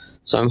stuff.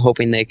 So I'm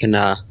hoping they can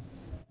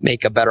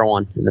make a better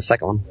one in the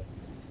second one.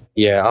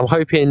 Yeah, I'm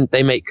hoping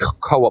they make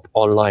co-op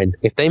online.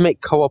 If they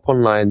make co-op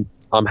online,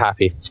 I'm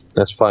happy.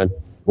 That's fine.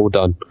 All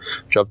done.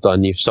 Job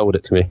done. You've sold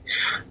it to me.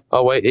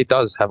 Oh, wait, it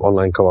does have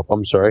online co-op.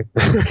 I'm sorry.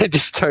 I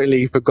just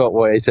totally forgot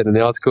what it said in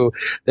the article.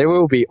 There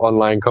will be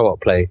online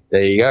co-op play.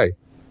 There you go.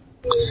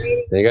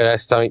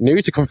 That's something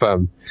new to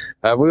confirm.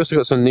 We also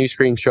got some new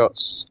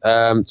screenshots,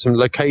 some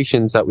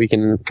locations that we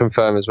can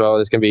confirm as well.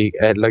 There's going to be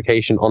a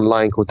location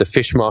online called the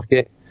Fish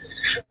Market.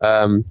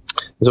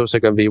 There's also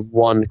going to be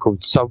one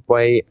called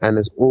Subway, and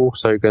there's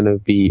also going to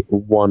be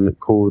one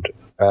called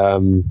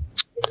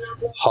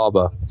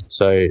Harbour.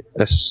 So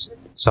that's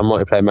some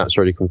multiplayer maps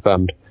already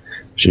confirmed,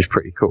 which is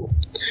pretty cool.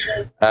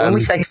 When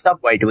we say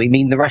Subway, do we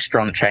mean the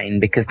restaurant chain?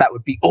 Because that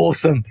would be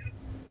awesome.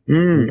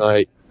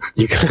 No,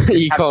 you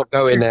can't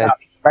go in there.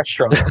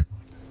 Restaurant.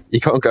 You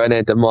can't go in there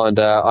and demand,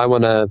 I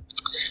want a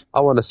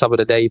sub of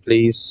the day,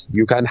 please.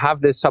 You can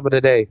have this sub of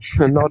the day.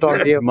 Not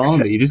on you.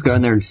 Demand it. You just go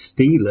in there and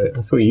steal it.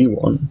 That's what you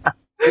want.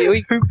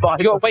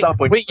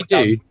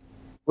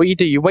 What you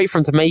do, you wait for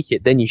him to make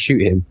it, then you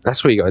shoot him.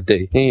 That's what you got to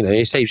do.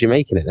 It saves you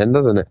making it then,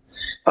 doesn't it?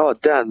 Oh,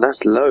 Dan,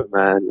 that's low,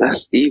 man.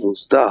 That's evil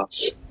stuff.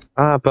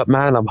 But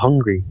man, I'm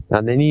hungry,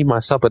 and they need my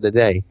sub of the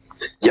day.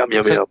 Yum,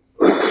 yum, yum.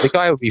 The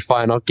guy will be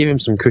fine. I'll give him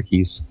some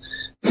cookies.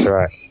 It's all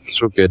right.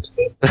 It's all good.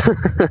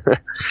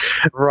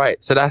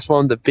 Right, so that's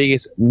one of the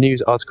biggest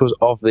news articles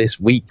of this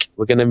week.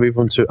 We're going to move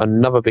on to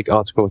another big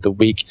article of the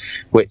week,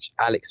 which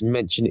Alex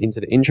mentioned into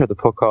the intro of the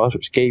podcast,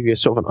 which gave you a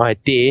sort of an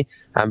idea.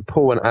 And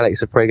Paul and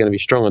Alex are probably going to be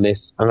strong on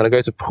this. I'm going to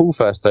go to Paul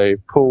first, though.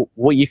 Paul,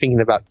 what are you thinking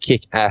about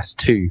Kick-Ass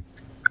 2?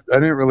 I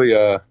didn't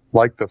really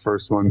like the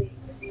first one.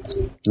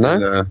 No?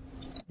 And,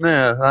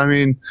 yeah, I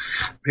mean,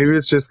 maybe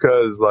it's just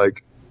because,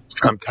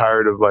 I'm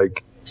tired of,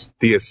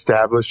 the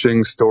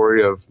establishing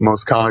story of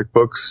most comic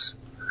books.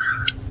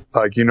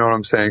 You know what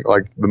I'm saying?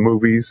 The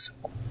movies.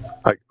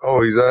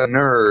 Oh, he's a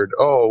nerd.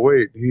 Oh,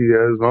 wait, he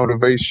has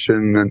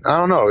motivation. And I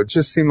don't know. It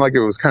just seemed like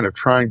it was kind of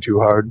trying too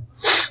hard.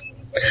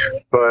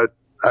 But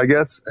I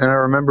guess, and I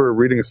remember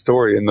reading a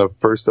story in the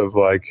first of,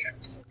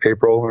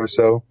 April or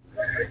so.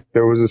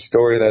 There was a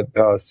story that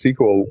a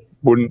sequel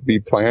wouldn't be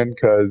planned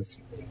because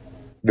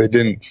they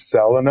didn't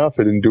sell enough.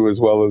 It didn't do as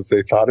well as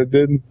they thought it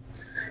did.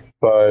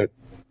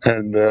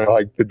 And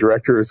the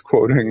director is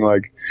quoting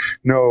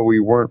no,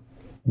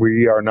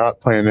 we are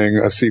not planning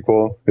a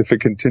sequel. If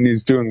it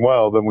continues doing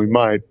well, then we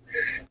might.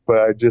 But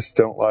I just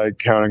don't like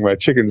counting my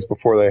chickens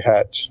before they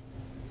hatch.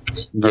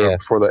 Yeah.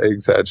 Before the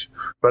eggs hatch.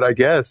 But I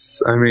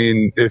guess,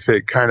 if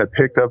it kind of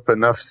picked up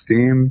enough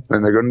steam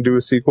and they're going to do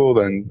a sequel,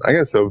 then I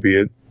guess so be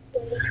it.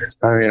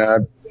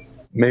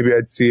 Maybe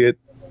I'd see it.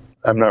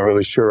 I'm not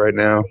really sure right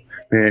now.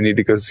 Maybe I need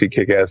to go see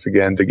Kick-Ass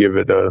again to give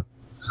it a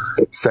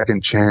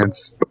second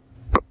chance.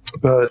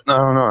 But I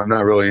don't know. I'm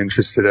not really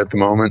interested at the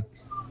moment.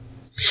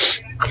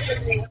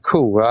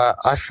 Cool.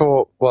 I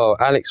thought. Well,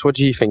 Alex, what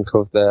do you think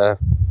of the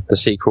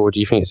sequel? Do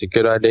you think it's a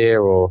good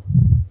idea, or?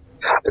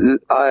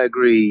 I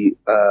agree,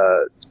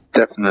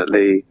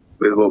 definitely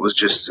with what was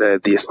just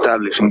said. The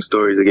establishing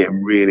stories are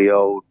getting really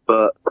old,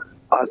 but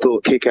I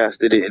thought Kick-Ass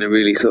did it in a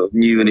really sort of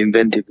new and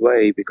inventive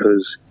way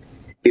because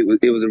it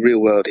was a real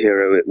world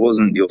hero. It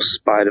wasn't your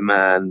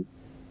Spider-Man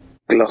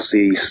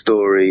glossy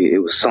story. It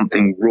was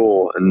something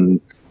raw and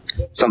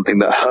something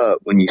that hurt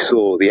when you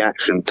saw the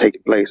action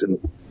taking place and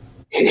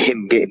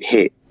him getting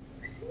hit.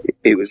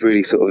 It was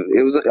really sort of,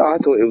 I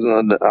thought it was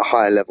on a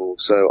high level,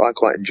 so I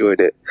quite enjoyed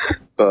it.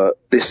 But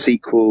this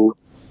sequel,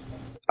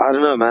 I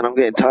don't know, man, I'm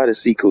getting tired of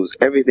sequels.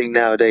 Everything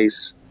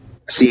nowadays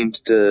seems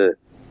to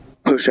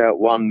push out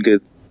one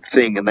good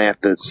thing and they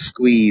have to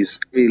squeeze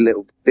every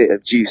little bit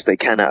of juice they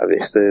can out of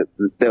it. So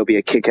there'll be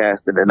a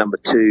Kick-Ass and a number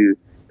 2,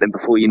 then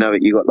before you know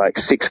it, you got like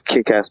 6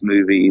 Kick-Ass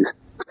movies,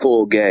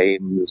 4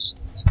 games,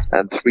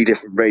 and 3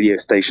 different radio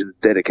stations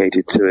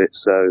dedicated to it.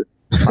 So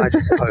I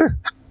just hope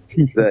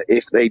that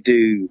if they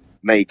do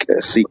make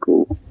a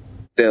sequel,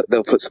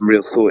 they'll put some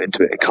real thought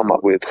into it and come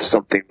up with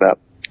something that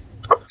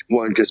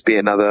won't just be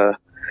another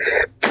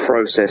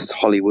processed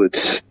Hollywood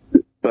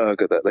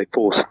burger that they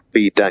force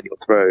feed down your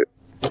throat.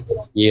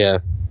 Yeah,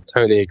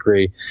 totally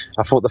agree.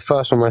 I thought the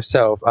first one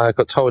myself, I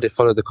got told it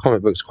followed the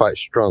comic books quite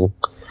strong.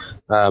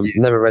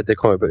 Never read the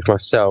comic books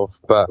myself,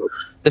 but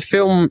the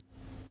film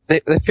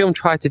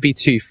tried to be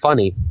too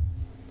funny.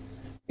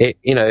 It,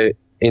 you know,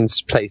 in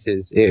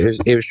places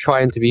it was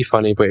trying to be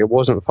funny, but it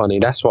wasn't funny.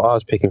 That's what I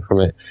was picking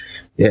from it.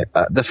 Yeah,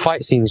 the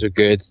fight scenes were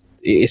good.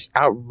 It's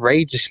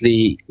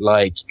outrageously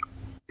like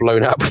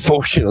blown out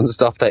proportion on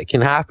stuff that can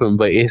happen,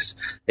 but it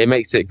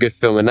makes it a good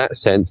film in that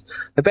sense.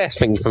 The best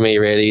thing for me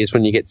really is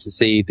when you get to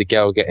see the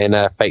girl getting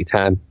a fake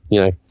tan.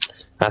 You know,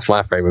 that's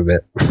my favourite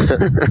bit.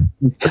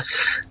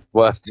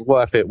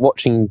 worth it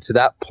watching to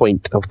that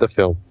point of the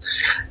film.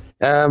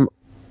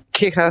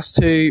 Kick-Ass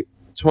 2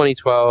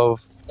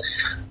 2012.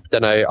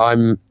 Don't know,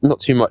 I'm not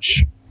too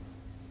much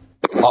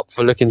up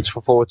for looking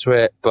forward to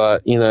it,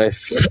 but you know,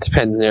 it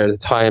depends near the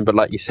time. But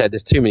like you said,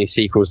 there's too many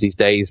sequels these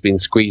days being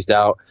squeezed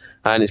out,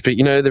 and it's,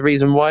 you know, the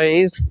reason why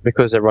it is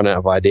because they're running out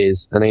of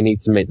ideas and they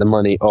need to make the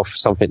money off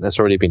something that's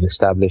already been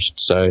established.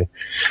 So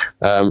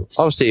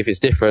I'll see if it's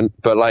different,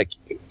 but like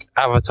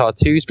Avatar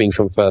 2's been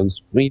confirmed.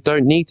 We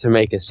don't need to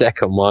make a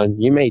second one.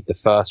 You made the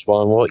first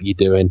one. What are you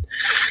doing?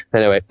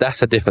 Anyway,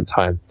 that's a different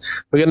time.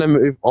 We're going to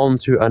move on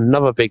to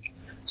another big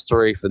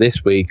story for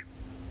this week,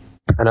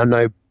 and I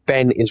know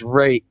Ben is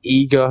very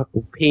eager,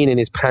 peeing in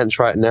his pants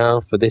right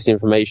now for this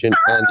information,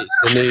 and it's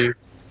the new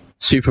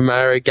Super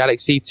Mario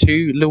Galaxy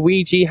 2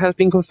 Luigi has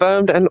been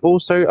confirmed, and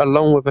also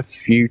along with a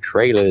few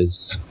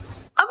trailers.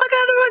 Oh my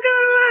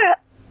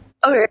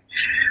god.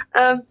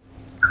 Okay.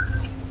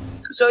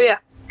 So yeah,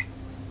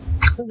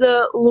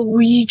 the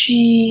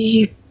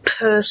Luigi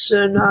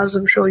person, as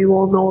I'm sure you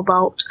all know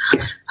about,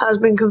 has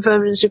been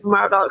confirmed in Super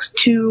Mario Galaxy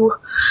 2,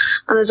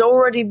 and there's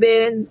already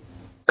been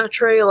a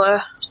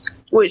trailer,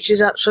 which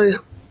is actually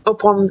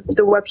up on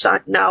the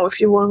website now if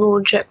you want to go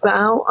and check that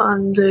out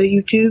on the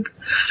YouTube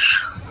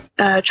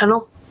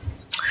channel.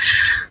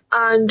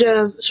 And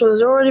so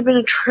there's already been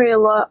a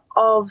trailer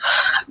of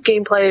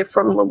gameplay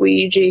from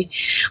Luigi.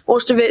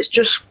 Most of it's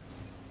just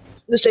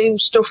the same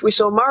stuff we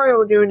saw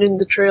Mario doing in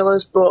the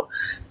trailers, but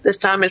this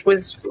time it's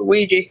with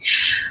Luigi.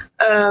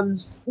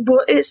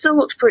 But it still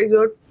looks pretty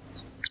good.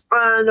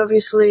 And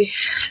obviously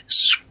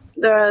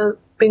there have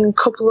been a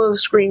couple of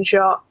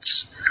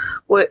screenshots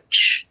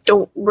which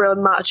don't really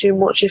matter too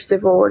much if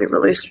they've already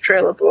released a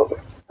trailer, but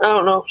I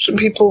don't know, some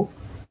people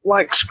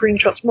like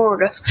screenshots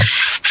more, I guess.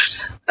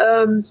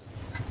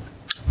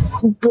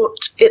 But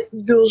it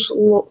does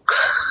look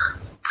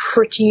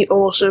pretty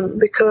awesome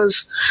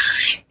because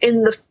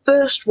in the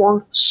first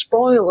one,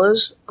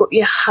 spoilers, but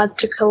you had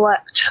to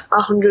collect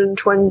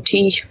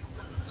 120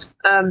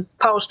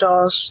 Power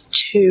Stars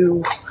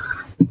to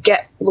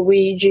get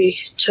Luigi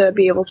to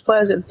be able to play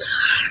as him.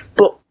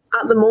 But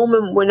at the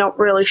moment, we're not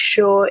really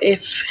sure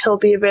if he'll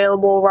be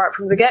available right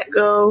from the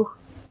get-go,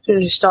 as soon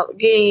as you start the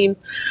game,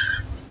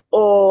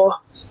 or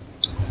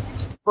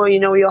you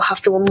know, you'll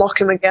have to unlock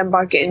him again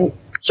by getting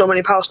so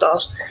many Power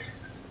Stars.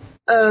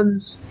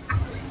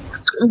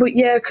 But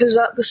yeah, because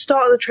at the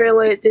start of the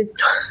trailer, it did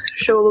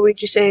show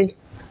Luigi saying,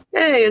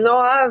 "Hey, you know,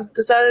 I've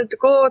decided to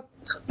go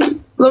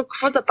look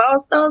for the Power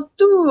Stars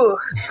too."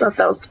 Thought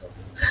that was cool.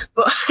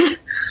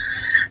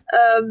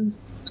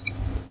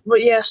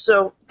 But yeah,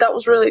 so that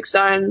was really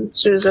exciting as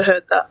soon as I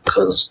heard that,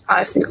 because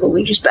I think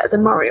Luigi's better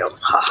than Mario.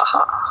 Ha ha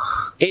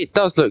ha. It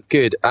does look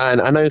good, and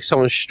I know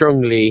someone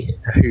strongly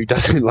who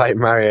doesn't like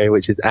Mario,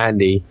 which is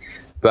Andy.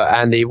 But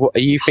Andy, what,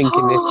 are you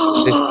thinking this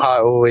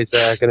title is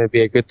going to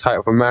be a good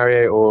title for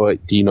Mario, or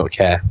do you not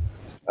care?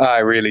 I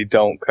really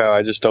don't care.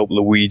 I just hope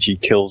Luigi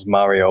kills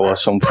Mario or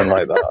something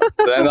like that.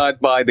 Then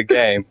I'd buy the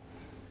game.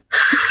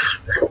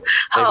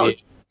 How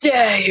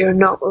dare you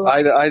not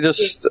like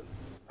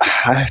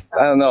I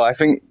don't know. I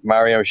think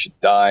Mario should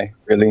die,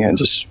 really, and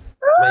just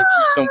maybe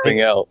Something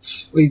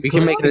else. Well, he's We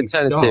can make an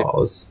collecting alternative.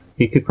 stars.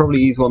 He could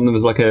probably use one that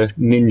was like a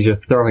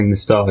ninja throwing the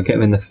star, get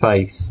him in the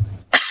face.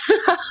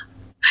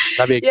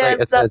 that'd be a Yeah,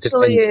 great it's alternative.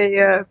 actually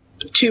a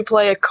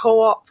two-player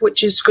co-op,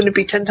 which is going to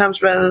be 10 times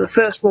better than the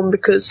first one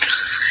because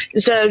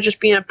instead of just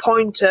being a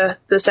pointer,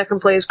 the second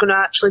player is going to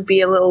actually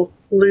be a little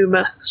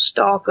Luma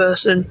star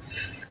person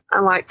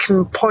and like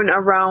can point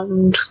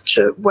around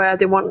to where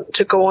they want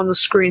to go on the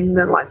screen and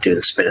then like do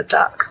the spin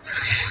attack.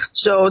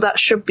 So that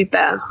should be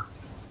better.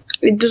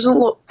 It doesn't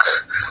look.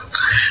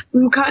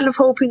 We were kind of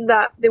hoping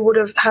that they would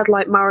have had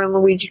like Mario and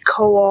Luigi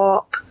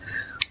co-op.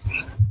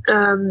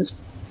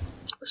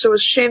 So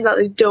it's a shame that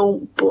they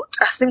don't, but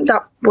I think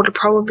that would have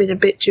probably been a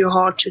bit too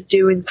hard to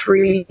do in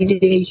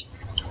 3D.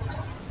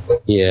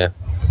 Yeah.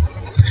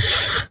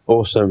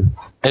 Awesome.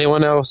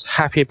 Anyone else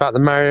happy about the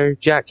Mario,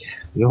 Jack?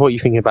 What are you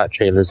thinking about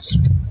trailers?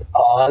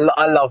 Oh,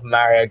 I love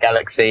Mario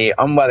Galaxy.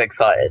 I'm well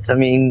excited. I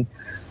mean,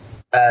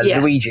 Yeah.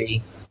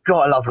 Luigi.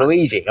 God, I love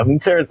Luigi. I mean,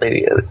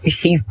 seriously,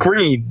 he's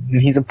green.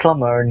 And he's a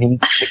plumber, and he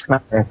fixes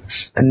Mario.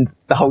 And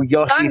the whole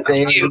Yoshi Thank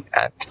thing. you.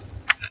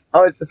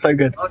 Oh, it's just so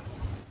good.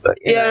 But,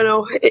 Yeah,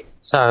 no,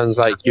 Sounds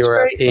like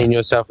you're great. peeing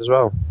yourself as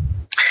well.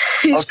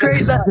 it's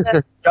great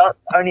that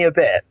only a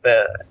bit,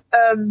 but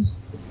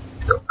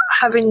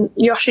having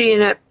Yoshi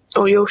in it,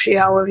 or Yoshi,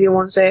 however you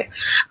want to say it,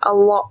 a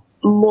lot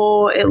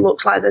more it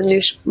looks like the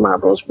new Super Mario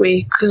Bros.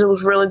 Wii, because I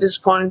was really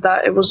disappointed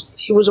that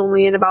he was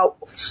only in about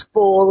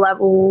 4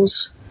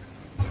 levels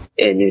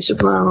in New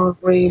Super Mario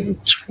Bros. Wii,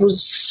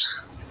 which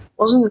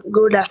wasn't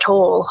good at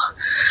all.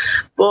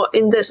 But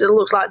in this, it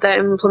looks like they're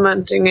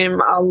implementing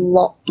him a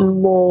lot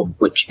more,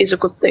 which is a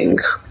good thing,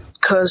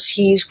 because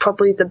he's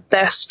probably the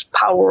best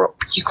power-up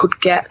you could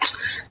get.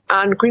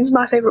 And green's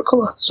my favourite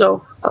colour,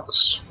 so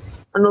that's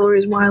another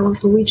reason why I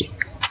love Luigi.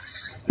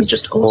 He's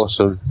just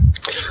awesome.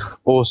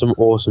 Awesome.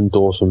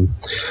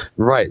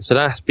 Right, so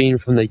that's been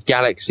from the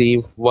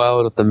Galaxy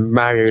world of the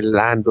Mario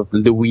land of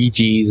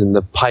Luigi's and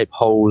the pipe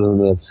hole and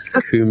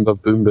the Koomba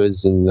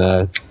Boombas and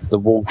the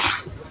Wolf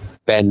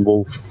Ben.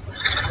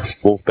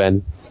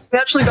 We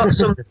actually got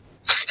some.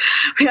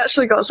 We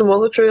actually got some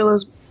other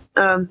trailers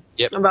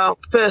about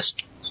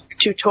first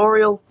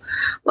tutorial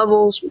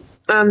levels.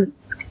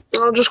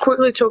 I'll just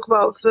quickly talk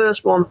about the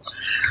first one,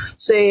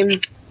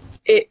 saying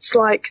it's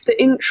like the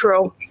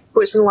intro,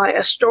 but it's in like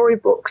a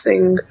storybook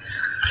thing.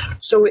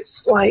 So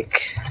it's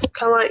like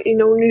kind of like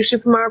New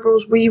Super Mario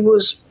Bros. Wii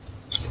was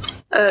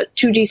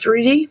 2D,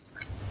 3D.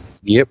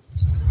 Yep.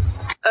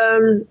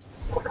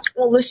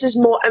 Well, this is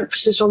more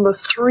emphasis on the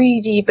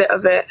 3D bit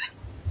of it.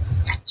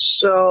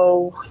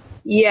 So,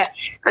 yeah.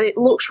 And it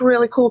looks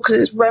really cool because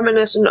it's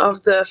reminiscent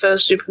of the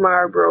first Super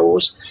Mario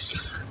Bros.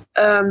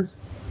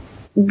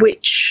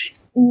 Which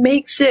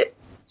makes it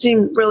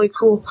seem really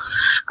cool.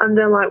 And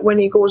then, like, when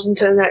he goes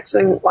into the next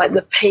thing, like,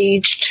 the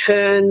page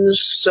turns,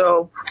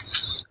 so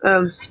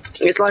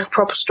it's like a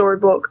proper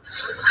storybook.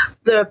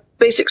 The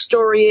basic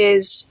story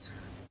is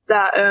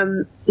that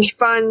he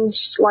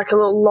finds, like, a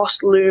little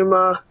lost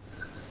Luma.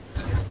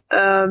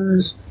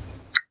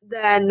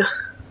 Then,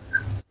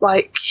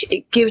 like,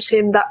 it gives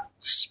him that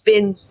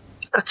spin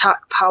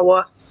attack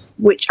power,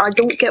 which I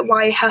don't get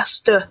why he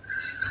has to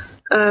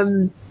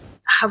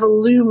have a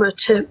Luma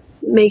to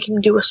make him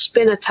do a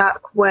spin attack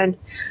when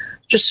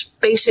just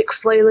basic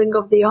flailing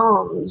of the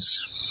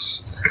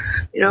arms.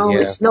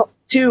 It's not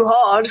too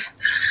hard.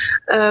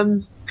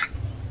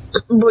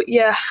 But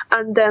yeah,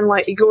 and then,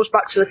 like, he goes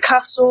back to the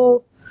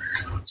castle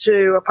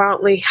to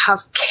apparently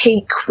have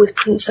cake with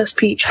Princess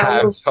Peach.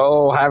 Have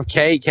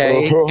cake,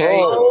 cake.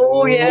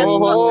 Oh, yes.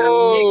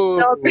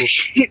 That'll be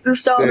the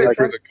start of it.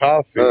 For the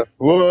coffee.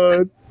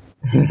 What?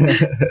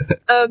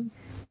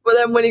 But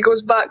then when he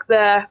goes back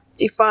there,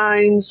 he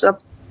finds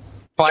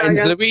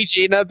giant-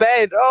 Luigi in a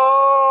bed.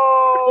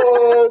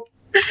 Oh!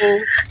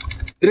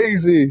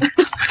 Daisy.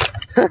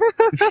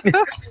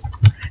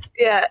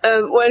 Yeah,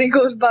 when he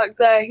goes back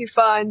there, he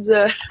finds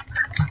a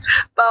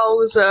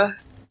Bowser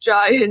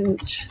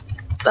giant.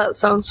 That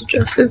sounds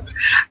suggestive.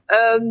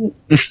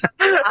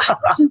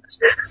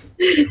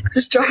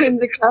 Destroying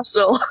the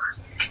castle.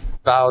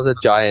 Bowser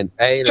giant.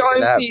 Hey, look at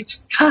Destroying that.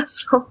 Peach's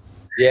castle.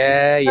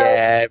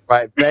 Yeah.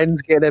 Right,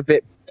 Ben's getting a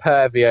bit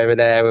pervy over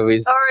there with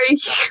his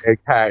Sorry.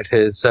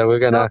 characters, so we're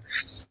gonna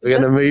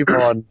move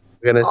on.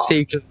 We're gonna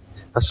see.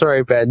 I'm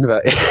sorry, Ben,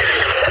 but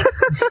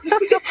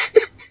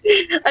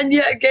And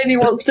yet again, he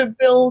wants to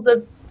build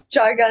a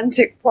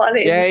gigantic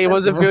planet. yeah, he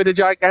wasn't building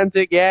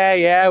gigantic.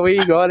 Yeah, we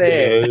got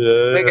it.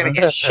 we're going to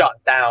get shut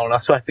down. I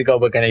swear to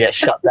God, we're going to get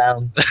shut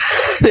down.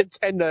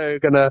 Nintendo are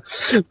gonna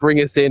bring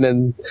us in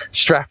and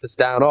strap us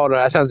down. Oh no,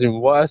 that sounds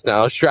even worse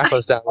now. Strap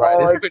us down. Right, Oh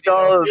let's my quickly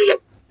God.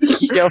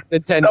 get off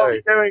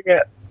Nintendo. Stop doing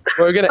it.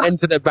 We're going to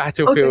enter the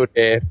battlefield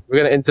here. We're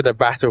going to enter the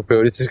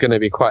battlefield. This is going to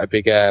be quite a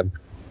big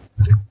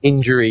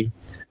injury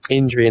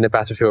in the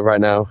battlefield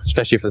right now,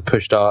 especially for the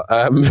push start.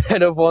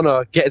 Medal of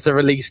Honor gets a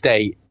release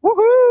date.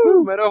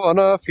 Woohoo! Medal of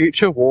Honor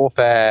Future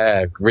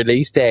Warfare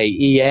release date.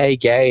 EA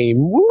game.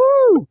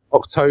 Woo!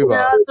 October.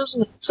 Yeah, that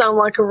doesn't sound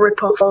like a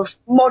rip-off of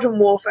Modern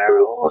Warfare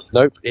at all.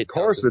 Nope. Of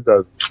course it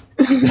does.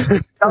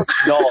 That's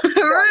not.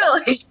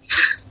 Really?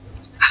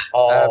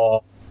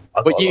 Oh.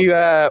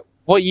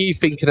 What are you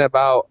thinking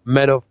about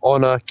Medal of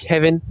Honor,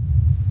 Kevin?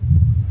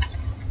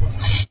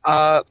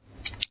 I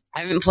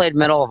haven't played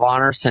Medal of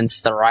Honor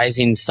since the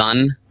Rising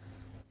Sun,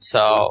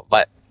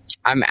 but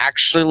I'm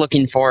actually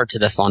looking forward to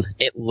this one.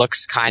 It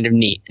looks kind of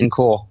neat and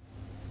cool.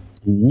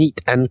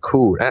 Neat and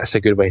cool. That's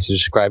a good way to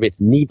describe it.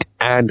 Neat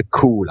and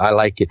cool. I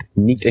like it.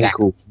 Neat and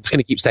cool. I'm just going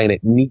to keep saying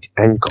it. Neat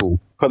and cool.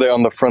 Put it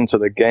on the front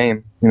of the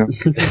game.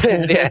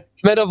 Yeah.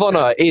 Medal of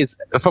Honor is,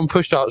 from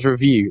Push Start's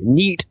review,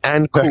 neat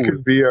and cool. That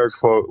could be our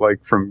quote,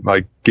 like from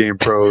like Game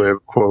Pro. They have a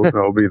quote.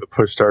 That'll be the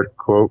Push Start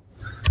quote.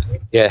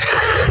 Yeah.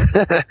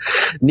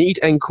 Neat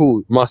and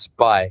cool. Must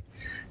buy.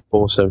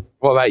 Awesome.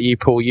 What about you,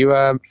 Paul?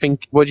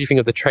 What do you think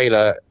of the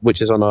trailer,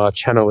 which is on our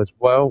channel as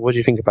well? What do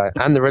you think about it?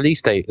 And the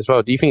release date as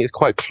well? Do you think it's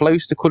quite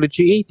close to Call of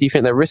Duty? Do you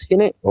think they're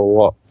risking it, or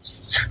what?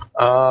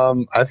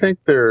 I think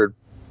they're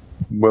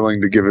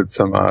willing to give it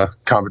some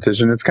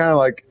competition. It's kind of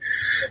like,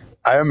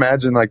 I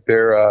imagine like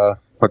their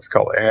what's it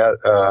called,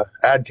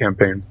 ad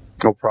campaign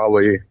will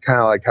probably kind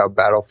of like how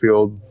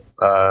Battlefield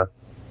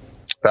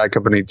Bad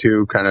Company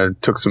 2 kind of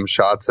took some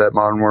shots at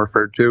Modern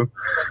Warfare 2.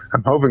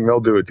 I'm hoping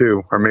they'll do it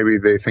too, or maybe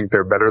they think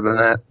they're better than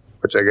that,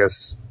 which I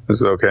guess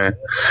is okay.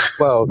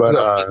 Well,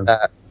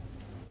 but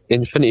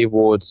Infinity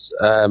Ward's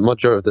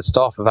majority of the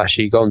staff have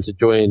actually gone to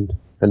join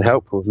and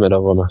help with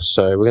Medal of Honor,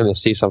 so we're going to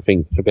see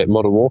something a bit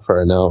Modern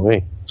Warfare now, aren't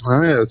we?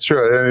 Oh yeah, that's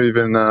true. I didn't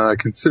even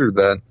considered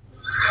that.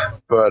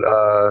 But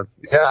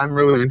yeah, I'm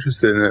really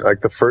interested in it.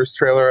 Like the first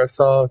trailer I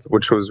saw,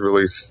 which was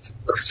released,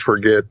 I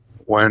forget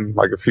when,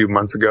 like a few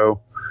months ago.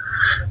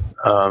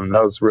 That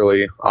was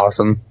really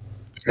awesome,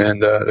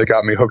 and it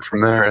got me hooked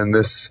from there. And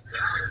this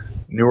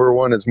newer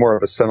one is more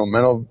of a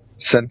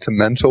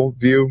sentimental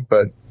view,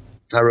 but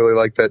I really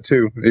like that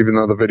too. Even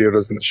though the video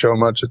doesn't show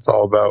much, it's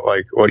all about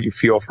like what you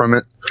feel from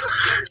it.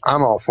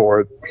 I'm all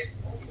for it.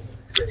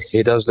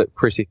 It does look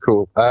pretty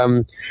cool.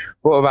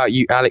 What about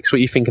you, Alex? What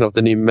are you thinking of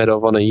the new Medal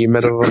of Honor? Are you a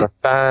Medal of Honor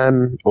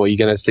fan, or are you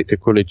going to stick to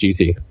Call of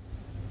Duty?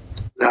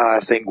 No, I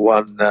think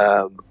one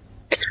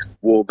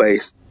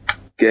war-based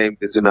game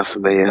is enough for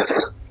me.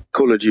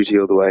 Call of Duty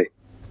all the way.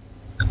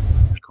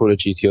 Call of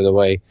Duty all the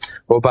way.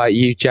 What about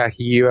you, Jack?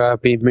 Are you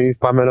being moved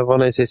by Medal of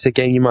Honor? Is this a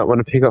game you might want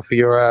to pick up for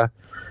your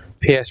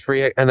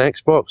PS3 and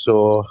Xbox,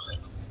 or?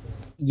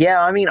 Yeah,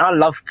 I mean, I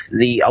loved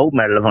the old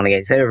Medal of Honor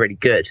games. They were really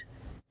good.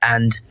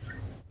 And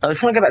I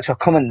just want to go back to a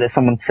comment that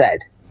someone said.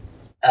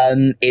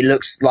 It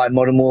looks like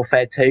Modern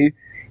Warfare 2.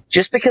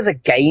 Just because a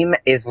game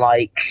is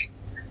like,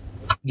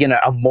 you know,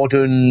 a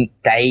modern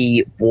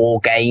day war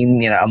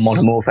game, you know, a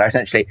Modern Warfare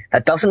essentially,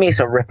 that doesn't mean it's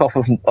a rip-off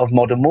of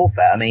Modern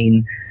Warfare. I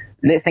mean,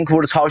 let's think of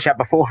all the titles you had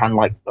beforehand,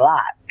 like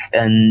Black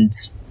and,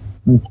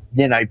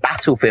 you know,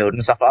 Battlefield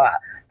and stuff like that.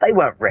 They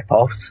weren't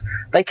rip-offs.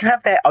 They can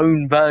have their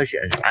own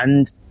version.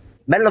 And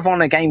Medal of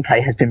Honor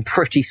gameplay has been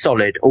pretty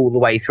solid all the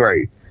way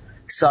through.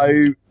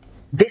 So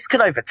this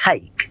could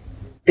overtake.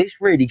 This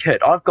really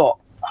could. I've got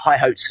high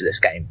hopes for this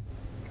game.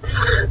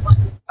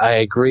 I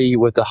agree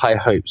with the high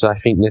hopes. I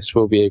think this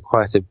will be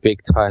quite a big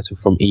title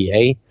from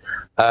EA.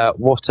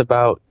 What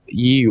about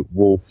you,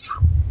 Wolf?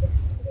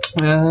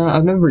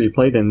 I've never really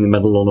played any of the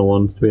Medal of Honor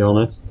ones, to be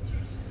honest.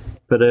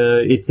 But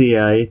it's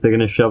EA. They're going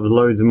to shove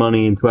loads of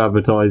money into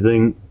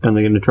advertising, and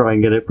they're going to try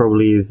and get it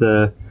probably as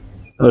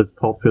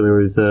popular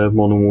as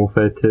Modern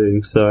Warfare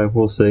 2. So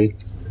we'll see.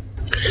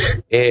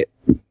 The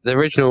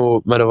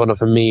original Medal of Honor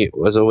for me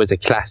was always a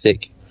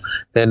classic.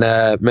 Then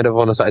Medal of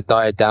Honor started to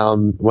die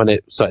down when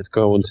it started to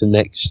go on to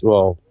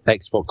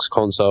Xbox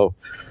console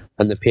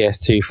and the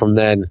PS2. From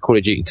then, Call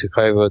of Duty took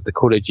over. The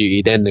Call of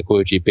Duty, then the Call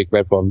of Duty Big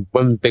Red one.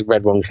 When Big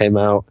Red one came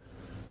out,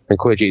 and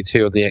Call of Duty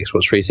 2 on the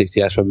Xbox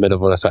 360, that's when Medal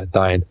of Honor started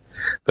dying.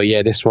 But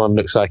yeah, this one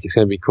looks like it's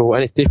going to be cool,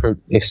 and it's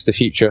different. It's the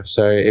future,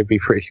 so it'd be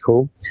pretty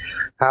cool.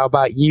 How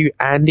about you,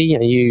 Andy?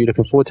 Are you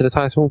looking forward to the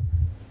title?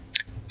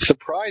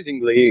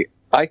 Surprisingly,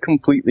 I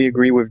completely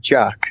agree with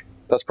Jack.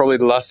 That's probably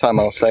the last time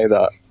I'll say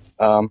that.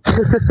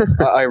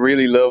 I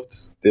really loved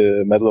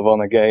the Medal of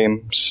Honor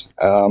games.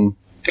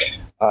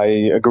 I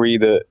agree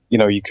that, you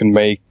know, you can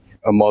make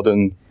a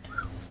modern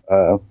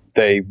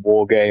day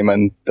war game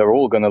and they're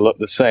all going to look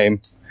the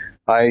same.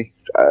 I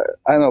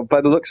don't know,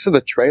 by the looks of the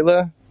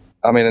trailer,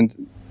 I mean,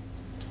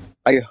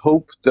 I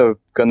hope they're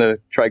going to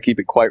try to keep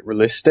it quite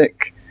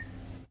realistic,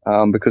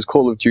 because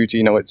Call of Duty,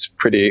 you know, it's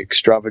pretty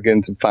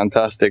extravagant and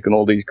fantastic and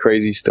all these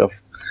crazy stuff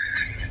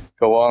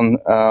go on.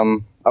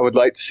 I would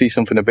like to see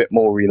something a bit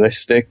more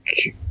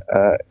realistic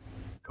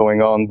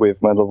going on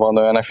with Medal of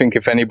Honor, and I think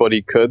if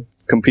anybody could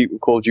compete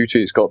with Call of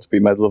Duty, it's got to be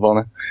Medal of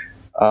Honor.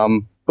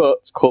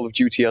 But Call of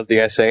Duty has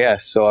the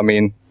SAS, so I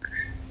mean,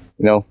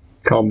 you know,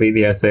 can't be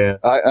the SAS.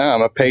 I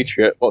am a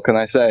patriot. What can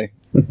I say?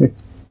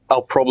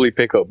 I'll probably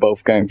pick up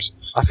both games.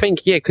 I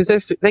think, yeah, because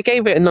they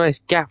gave it a nice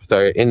gap,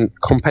 though, in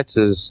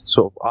competitors'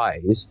 sort of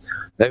eyes.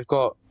 They've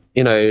got,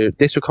 you know,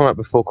 this will come out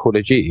before Call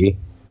of Duty,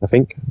 I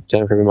think.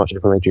 January, February, March,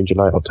 April, May, June,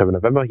 July, October,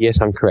 November. Yes,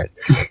 I'm correct.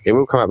 It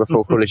will come out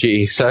before Call of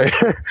Duty. So,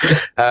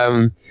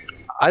 I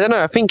don't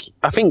know. I think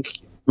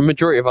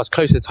majority of us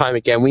close to the time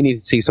again, we need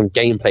to see some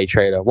gameplay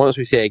trailer. Once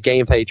we see a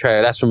gameplay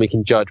trailer, that's when we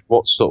can judge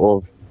what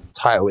sort of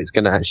title it's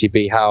going to actually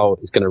be, how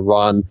it's going to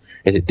run.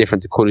 Is it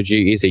different to Call of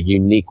Duty? Is it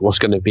unique? What's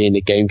going to be in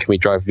the game? Can we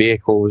drive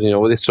vehicles?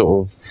 All this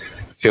sort of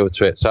feel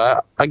to it.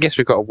 So I guess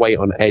we've got to wait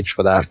on Edge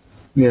for that.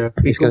 Yeah,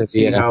 it's going to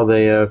be how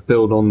they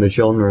build on the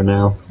genre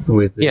now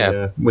with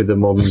the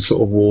modern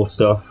sort of war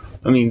stuff.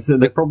 I mean, so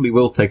they probably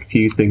will take a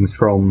few things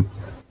from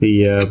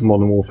the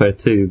Modern Warfare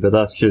 2, but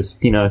that's just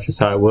it's just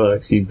how it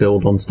works. You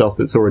build on stuff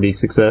that's already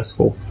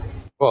successful.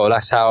 Well,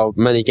 that's how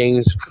many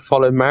games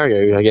follow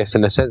Mario, I guess,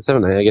 in a sense,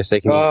 haven't they? I guess they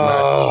can.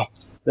 I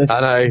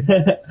know.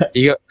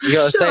 You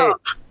got to say.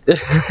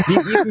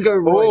 You can go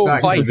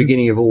right back to the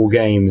beginning of all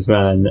games,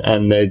 man,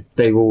 and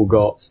they've all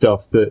got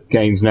stuff that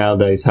games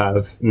nowadays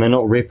have, and they're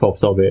not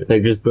rip-offs of it.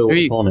 They've just built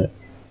upon it.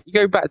 You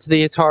go back to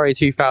the Atari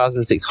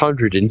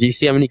 2600, and do you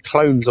see how many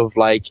clones of,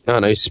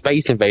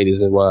 Space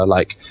Invaders there were?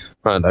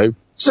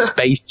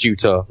 Space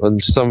Tutor,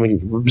 and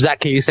something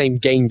exactly the same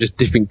game, just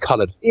different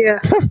coloured. Yeah.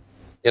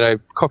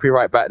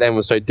 Copyright back then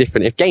was so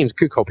different. If games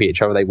could copy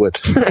each other, they would.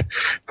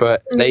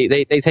 But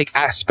they take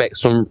aspects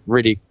from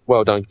really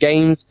well done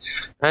games,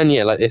 and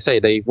like they say,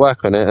 they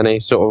work on it and they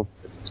sort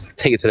of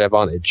take it to their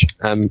advantage,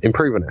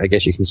 improve on it, I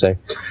guess you can say.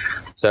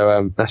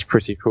 So that's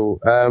pretty cool.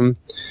 Medal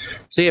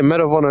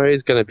of Honor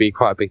is going to be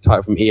quite a big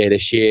title from EA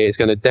this year. It's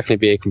going to definitely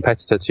be a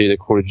competitor to the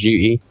Call of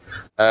Duty.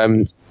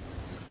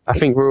 I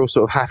think we're all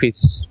sort of happy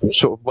to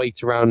sort of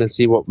wait around and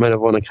see what Medal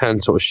of Honor can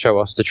sort of show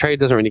us. The trailer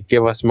doesn't really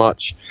give us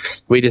much.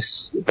 We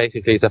just,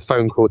 basically, it's a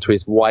phone call to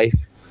his wife.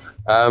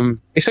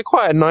 It's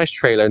quite a nice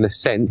trailer in a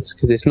sense,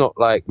 because it's not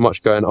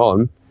much going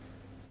on.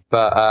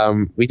 But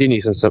we do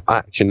need some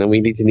action, and we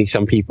need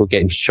some people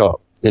getting shot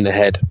in the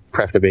head,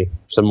 preferably.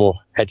 Some more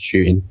head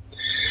shooting.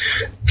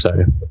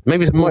 So,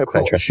 maybe some more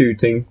crotch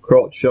shooting.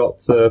 Crotch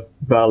shots are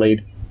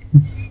valid.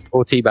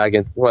 Or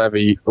teabagging,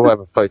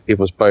 whatever floats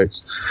people's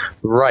boats.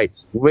 Right,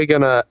 we're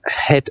going to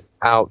head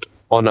out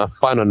on our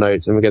final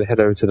notes, and we're going to head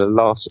over to the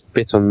last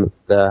bit on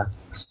the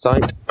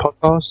site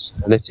podcast,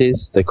 and it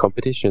is the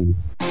competition.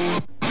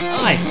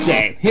 I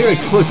say, here at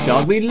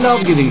Pushdog, we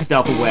love giving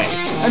stuff away.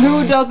 And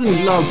who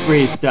doesn't love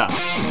free stuff?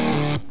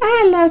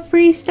 I love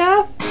free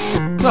stuff.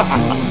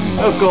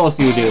 Of course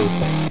you do.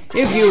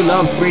 If you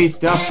love free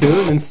stuff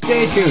too, then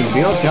stay tuned for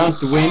your chance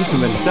to win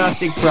some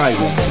fantastic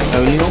prizes,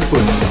 only on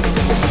Pushdog.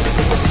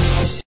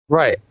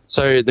 Right,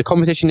 so the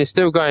competition is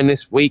still going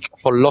this week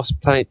for Lost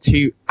Planet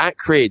 2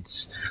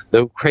 Acrids,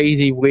 the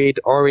crazy, weird,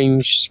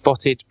 orange,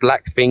 spotted,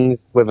 black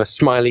things with a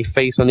smiley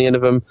face on the end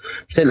of them,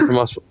 sent from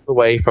us all the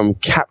way from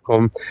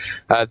Capcom.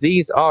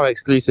 These are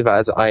exclusive,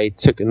 as I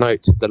took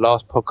note the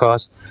last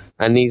podcast,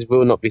 and these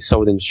will not be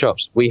sold in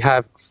shops. We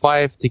have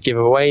 5 to give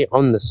away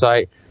on the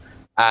site,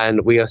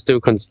 and we are still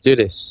going to do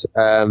this.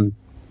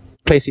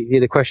 Basically,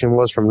 the question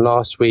was from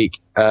last week,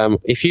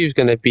 if you was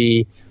going to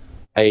be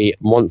a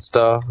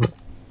monster,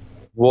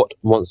 what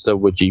monster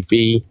would you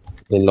be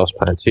in Lost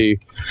Planet 2?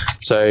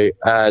 So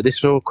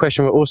this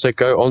question will also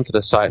go onto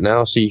the site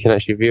now, so you can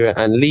actually view it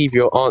and leave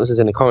your answers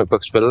in the comment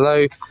box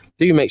below.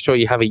 Do make sure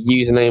you have a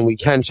username. We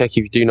can check if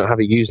you do not have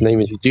a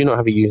username. If you do not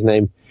have a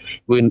username,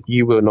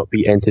 you will not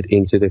be entered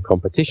into the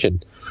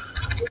competition.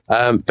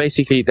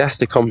 Basically, that's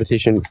the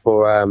competition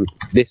for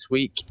this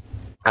week,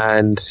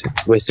 and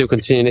we're still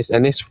continuing this,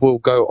 and this will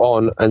go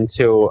on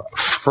until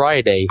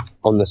Friday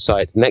on the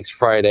site, next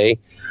Friday.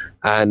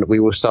 And we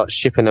will start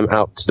shipping them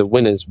out to the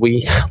winners.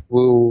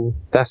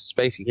 That's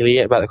basically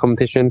it about the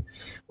competition.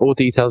 All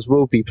details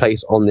will be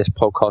placed on this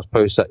podcast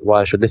post, why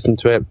I should listen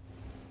to it.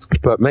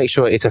 But make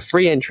sure it's a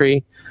free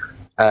entry.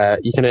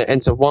 You can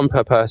enter 1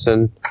 per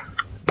person.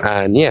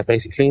 And yeah,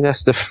 basically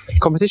that's the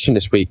competition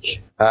this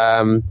week.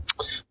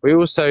 We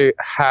also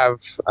have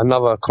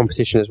another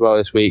competition as well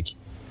this week.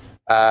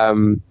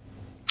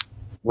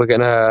 We're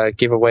going to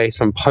give away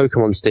some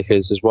Pokemon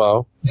stickers as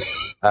well.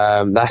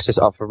 That's just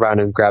up for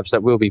random grabs.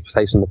 That will be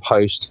placed on the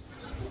post.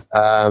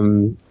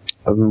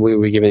 We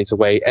will be giving it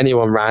away.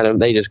 Anyone random,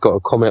 they just got to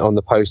comment on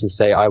the post and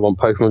say, I want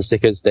Pokemon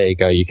stickers. There you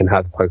go. You can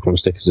have the Pokemon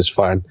stickers. It's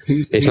fine.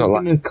 Who's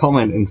going to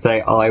comment and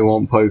say, I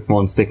want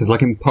Pokemon stickers,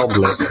 like in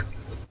public?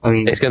 I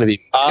mean, it's going to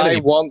be... I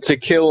want to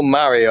kill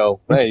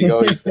Mario. There you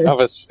go. Have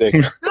a stick.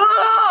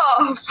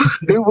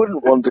 Who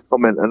wouldn't want to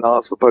comment and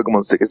ask for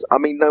Pokemon stickers? I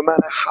mean, no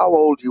matter how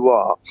old you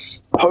are,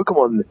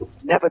 Pokemon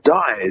never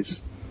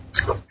dies.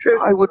 True.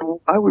 I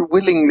would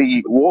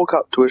willingly walk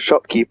up to a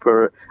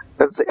shopkeeper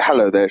and say,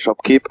 hello there,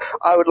 shopkeep.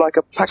 I would like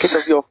a packet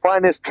of your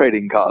finest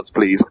trading cards,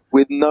 please,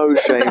 with no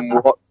shame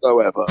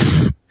whatsoever.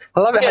 I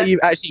love it how you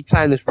actually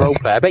plan this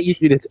roleplay. I bet you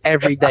do this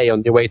every day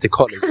on your way to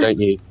college, don't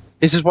you?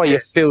 This is why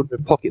you're filled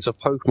with pockets of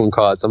Pokemon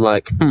cards. I'm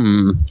like,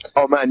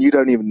 Oh man, you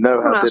don't even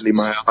know how deadly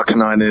my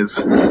Arcanine is.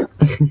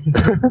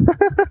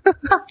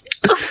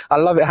 I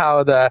love it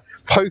how the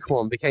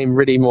Pokemon became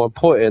really more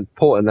important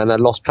than the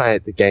Lost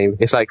Planet the game.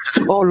 It's like,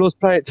 oh, Lost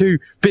Planet 2,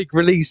 big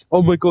release.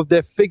 Oh my god,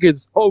 they're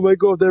figures. Oh my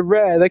god, they're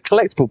rare. They're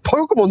collectible.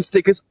 Pokemon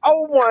stickers.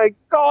 Oh my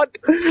god.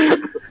 I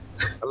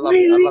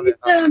love it.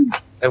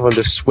 Everyone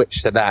just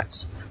switched to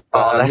that.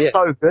 Oh, they're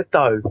so good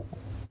though.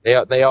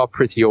 They are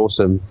pretty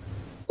awesome.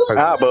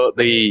 But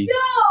the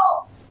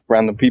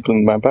random people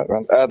in my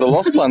background, the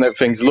Lost Planet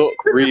things look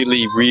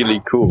really,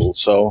 really cool.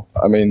 So,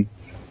 I mean,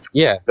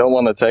 yeah, don't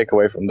want to take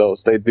away from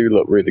those. They do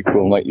look really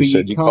cool. Like you But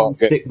said, you can't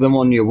stick them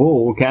on your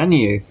wall, can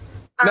you?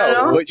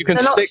 No, but you can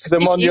They're not stick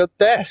them on sticky. your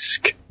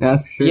desk.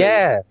 That's true.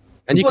 Yeah.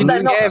 And you Well, can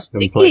they're not scare Some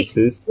sticky.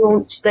 places. They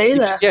won't stay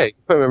there. Yeah, you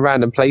can put them in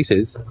random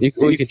places. You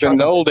You can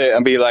hold it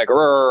and be like,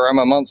 "Rrr, I'm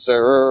a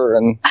monster," rrr,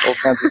 and all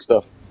kinds of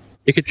stuff.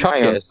 You could chuck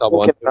Hang it on, at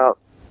someone.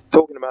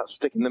 talking about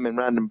sticking them in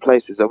random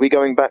places. Are we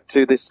going back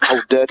to this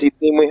whole dirty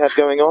theme we had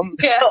going on?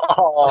 Yeah.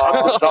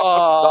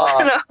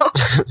 Oh,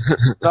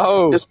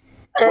 no. Just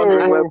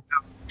wondering where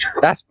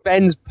That's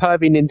Ben's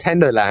pervy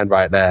Nintendo land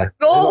right there.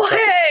 Go away!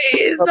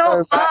 It's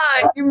not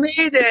mine. You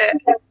made it.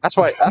 That's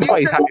why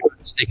he's happy with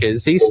the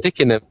stickers. He's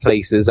sticking in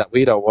places that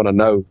we don't want to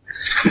know.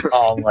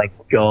 Oh my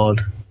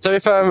god. So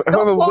if Stop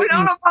whoever going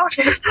on wins, about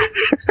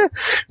it.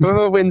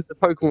 whoever wins the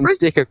Pokemon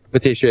sticker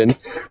competition,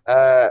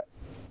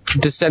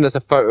 just send us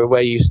a photo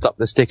where you stuck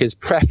the stickers,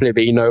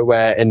 preferably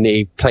nowhere in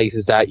the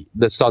places that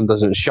the sun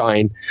doesn't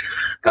shine.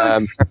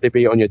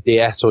 Preferably on your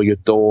DS or your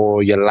door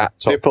or your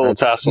laptop. Nipple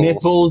tassels.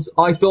 Nipples.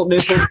 I thought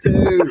nipples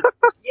too.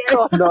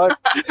 Yes! No.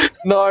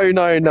 They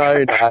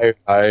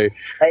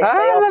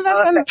are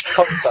perfect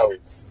for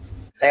consoles.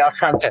 They are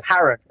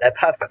transparent. They're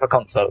perfect for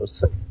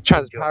consoles.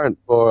 Transparent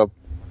for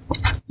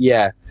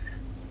yeah.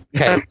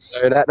 Okay,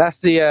 so that's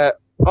the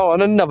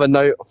on another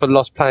note for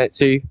Lost Planet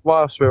 2,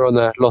 whilst we're on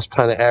the Lost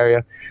Planet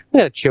area,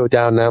 we're going to chill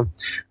down now,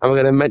 and we're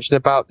going to mention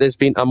about there's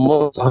been a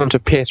Monster Hunter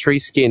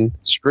PS3 skin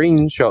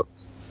screenshot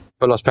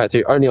for Lost Planet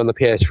 2 only on the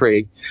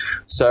PS3.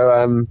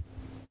 So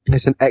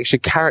there's an extra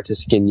character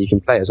skin you can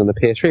play as on the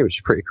PS3, which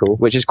is pretty cool,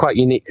 which is quite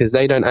unique because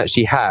they don't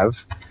actually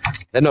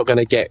they're not going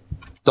to get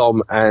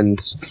Dom and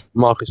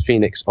Marcus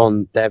Phoenix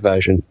on their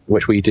version,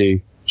 which we do.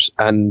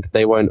 And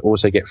they won't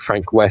also get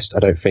Frank West, I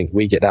don't think.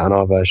 We get that on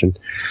our version.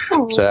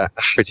 So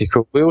that's pretty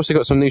cool. We also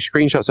got some new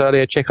screenshots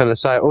earlier. Check on the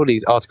site. All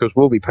these articles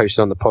will be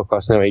posted on the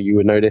podcast. Anyway, you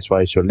would know this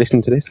while you're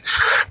listening to this.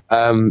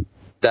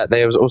 That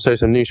there was also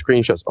some new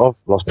screenshots of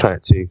Lost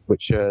Planet 2,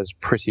 which is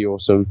pretty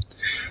awesome.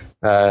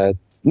 Not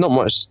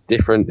much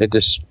different. They're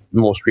just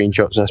more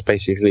screenshots. That's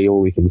basically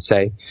all we can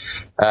say.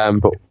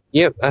 But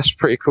yeah, that's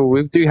pretty cool.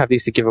 We do have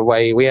these to give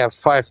away. We have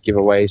 5 to give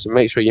away. So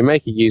make sure you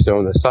make a user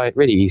on the site.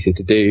 Really easy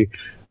to do.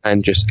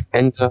 And just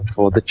enter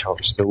for the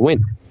chance to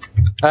win.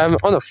 On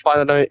a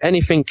final note,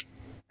 anything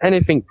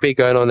big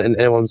going on in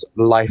anyone's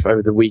life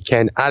over the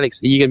weekend? Alex,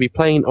 are you going to be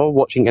playing or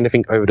watching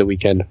anything over the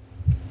weekend?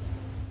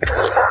 What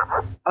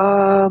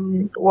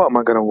am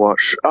I going to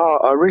watch?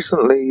 I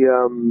recently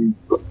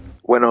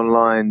went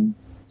online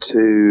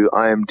to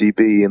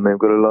IMDb, and they've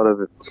got a lot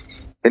of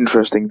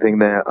interesting thing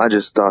there. I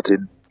just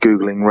started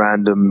Googling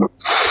random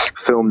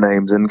film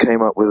names and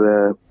came up with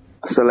a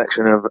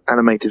selection of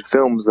animated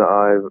films that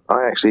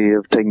I actually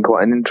have taken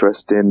quite an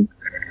interest in.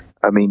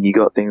 I mean, you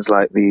got things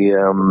like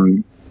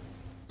the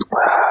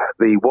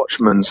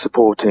Watchmen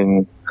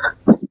supporting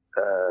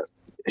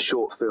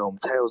short film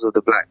Tales of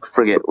the Black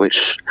Frigate,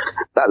 which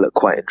that looked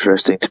quite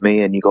interesting to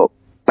me. And you got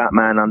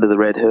Batman Under the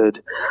Red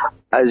Hood.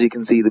 As you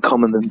can see, the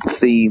common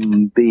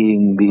theme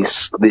being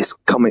this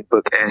comic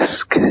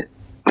book-esque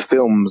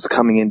films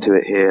coming into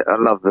it here. I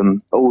love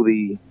them. All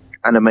the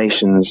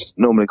animations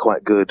normally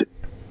quite good.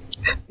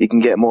 You can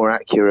get more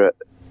accurate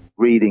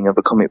reading of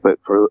a comic book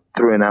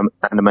through an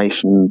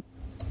animation.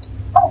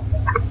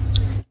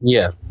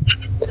 Yeah.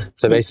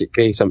 So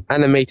basically some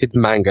animated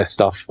manga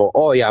stuff for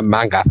all your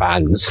manga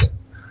fans.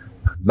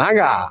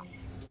 Manga!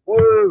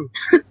 Woo!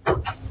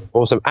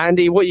 Awesome.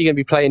 Andy, what are you going to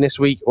be playing this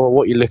week, or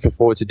what are you looking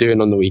forward to doing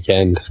on the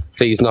weekend?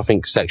 Please,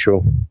 nothing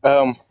sexual.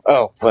 That's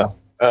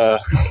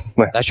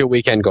your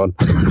weekend gone.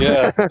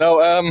 Yeah.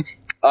 No,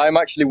 I'm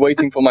actually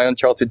waiting for my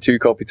Uncharted 2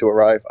 copy to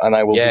arrive, and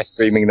I will be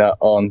streaming that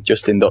on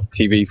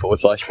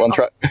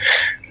justin.tv/OneTrack.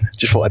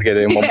 Just thought I'd get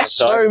it in one more time.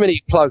 So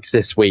many plugs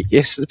this week.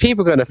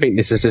 People are going to think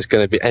this is just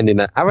going to be ending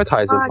an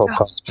advertising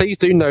podcast. Please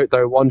do note,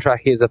 though,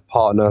 OneTrack is a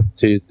partner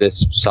to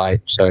this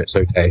site, so it's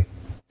okay.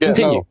 Yeah,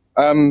 Continue.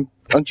 No,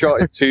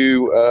 Uncharted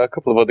 2, a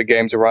couple of other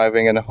games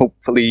arriving, and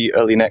hopefully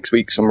early next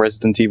week some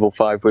Resident Evil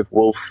 5 with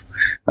Wolf.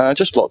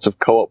 Just lots of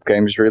co-op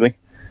games, really.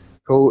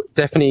 Cool.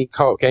 Definitely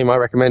co-op game I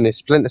recommend is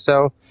Splinter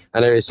Cell.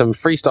 And there is some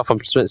free stuff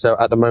on Splinter Cell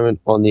at the moment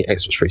on the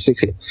Xbox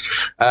 360.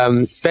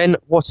 Ben,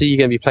 what are you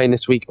going to be playing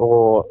this week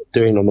or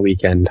doing on the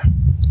weekend?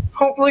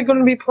 Hopefully going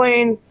to be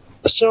playing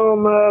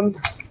some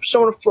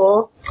Persona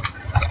 4.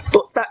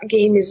 But that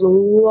game is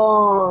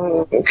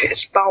long.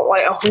 It's about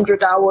like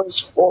 100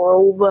 hours or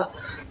over.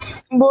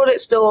 But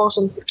it's still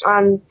awesome.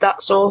 And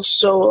that's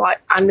also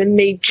like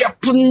anime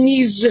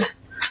Japanese.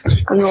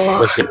 And all that.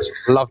 Wicked.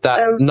 Love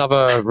that.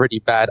 Another really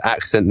bad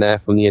accent there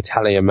from the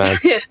Italian man.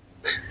 Yeah.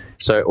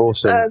 So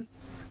awesome.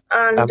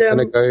 And I'm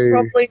gonna go...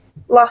 probably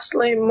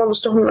lastly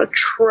Monster Hunter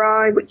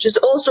Tribe, which is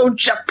also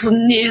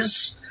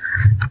Japanese.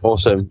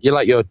 Awesome. You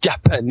like your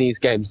Japanese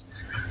games.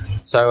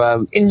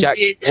 So Jack,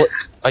 what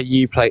are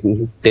you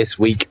playing this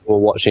week or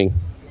watching?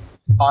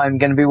 I'm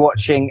going to be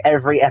watching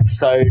every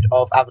episode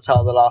of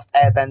Avatar: The Last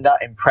Airbender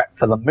in prep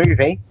for the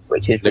movie,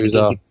 which is really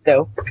geeky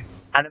still.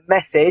 and a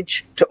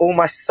message to all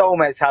my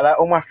soulmates out there,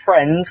 all my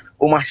friends,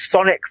 all my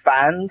Sonic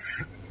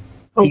fans.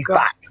 He's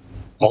back.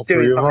 He's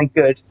doing something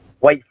good.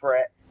 Wait for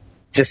it.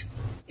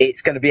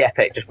 It's going to be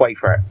epic. Just wait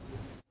for it.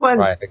 When?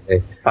 Right,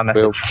 okay. Fun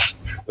message.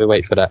 We'll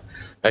wait for that.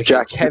 Okay,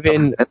 Jack,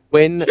 Kevin,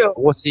 Win,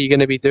 what's he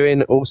going to be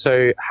doing?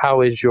 Also,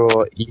 how is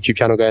your YouTube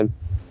channel going?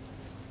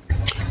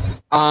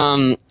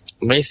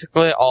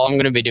 Basically, all I'm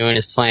going to be doing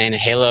is playing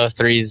Halo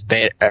 3's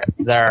beta,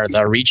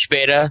 the Reach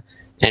beta,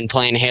 and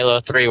playing Halo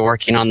 3,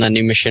 working on the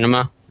new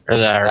machinima,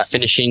 or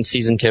finishing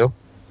Season 2.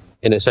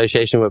 In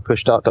association with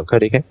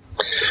pushstart.co.uk.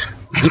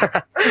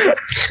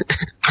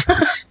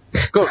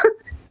 Got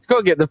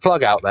to get the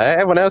plug out there.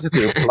 Everyone else is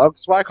doing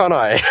plugs. Why can't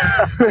I?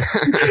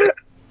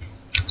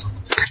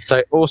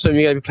 So, also,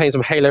 you're going to be playing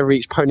some Halo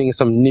Reach, ponying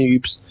some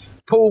noobs.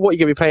 Paul, what are you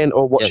going to be playing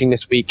or watching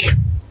this week?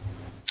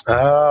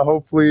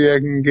 Hopefully I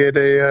can get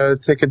a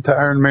ticket to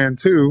Iron Man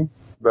 2,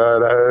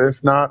 but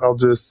if not, I'll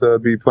just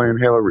be playing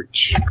Halo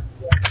Reach.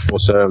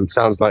 Awesome.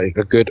 Sounds like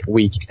a good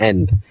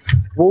weekend.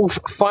 Wolf,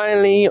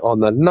 finally, on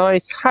the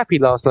nice, happy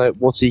last note,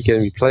 what's he going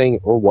to be playing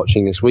or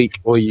watching this week,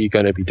 or are you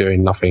going to be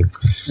doing nothing?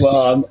 Well,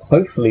 I'm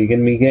hopefully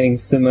going to be getting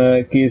some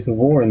Gears of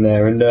War in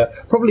there, and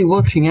probably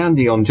watching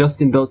Andy on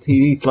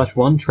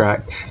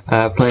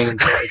justin.tv/OneTrack playing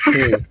Uncharted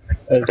 2.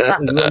 As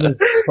well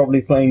as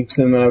probably playing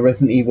some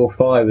Resident Evil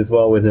 5 as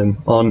well with him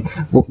on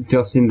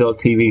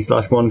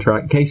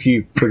justin.tv/OneTrack, in case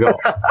you forgot.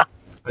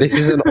 This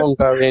is an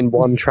ongoing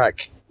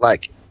one-track,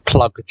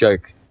 plug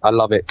joke. I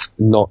love it.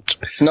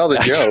 It's not a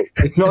joke.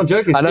 It's not a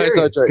joke, it's serious. It's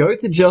not a joke. Go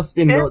to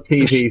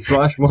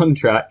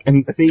justin.tv/OneTrack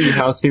and see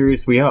how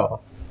serious we are.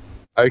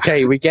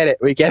 Okay, we get it.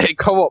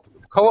 Co-op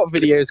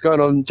videos going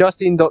on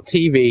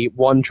justin.tv,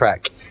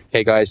 OneTrack.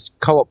 Okay, guys,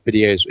 co-op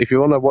videos. If you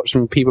want to watch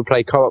some people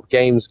play co-op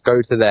games,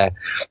 go to there.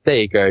 There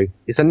you go.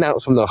 It's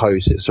announced from the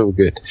host. It's all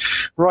good.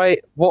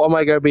 Right, what am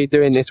I going to be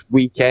doing this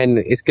weekend?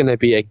 It's going to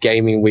be a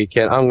gaming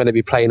weekend. I'm going to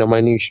be playing on my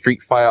new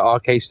Street Fighter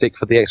arcade stick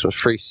for the Xbox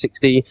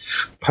 360,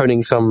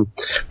 poning some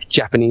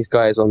Japanese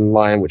guys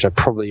online, which I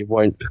probably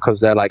won't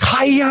because they're like,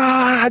 Hiya,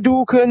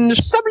 Hadouken,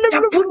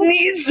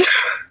 Japanese,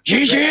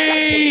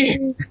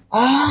 GG!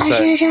 Oh,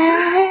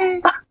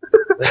 GG!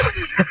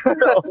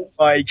 Oh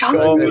my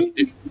god.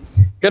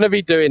 Going to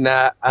be doing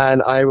that,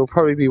 and I will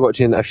probably be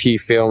watching a few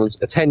films,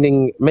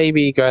 attending,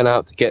 maybe going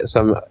out to get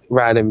some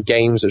random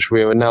games, which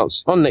we'll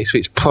announce on next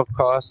week's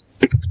podcast.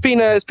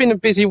 It's been a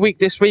busy week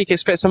this week.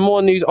 Expect some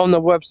more news on the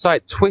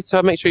website,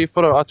 Twitter. Make sure you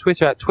follow our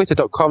Twitter at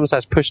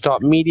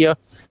twitter.com/pushstartmedia.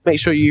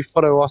 Make sure you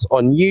follow us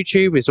on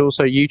YouTube. It's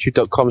also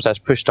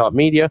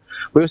youtube.com/pushstartmedia.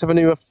 We also have a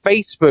new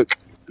Facebook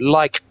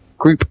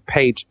group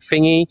page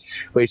thingy,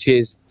 which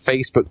is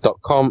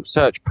facebook.com,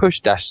 search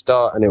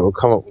push-start, and it will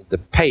come up with the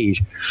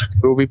page.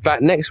 We'll be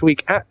back next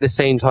week at the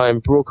same time,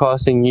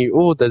 broadcasting you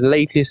all the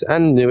latest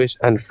and newest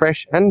and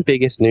fresh and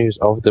biggest news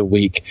of the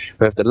week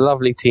with the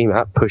lovely team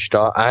at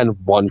Push-Start and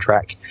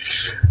OneTrack.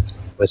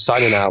 We're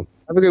signing out.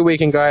 Have a good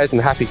weekend, guys,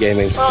 and happy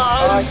gaming.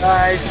 Bye,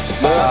 guys.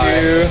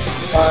 Thank you.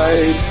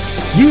 Bye.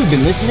 You've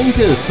been listening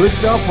to the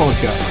Push-Start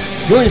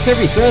Podcast. Join us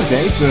every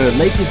Thursday for the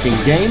latest in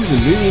games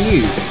and movie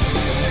news.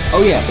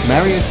 Oh yeah,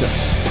 Mario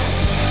sucks.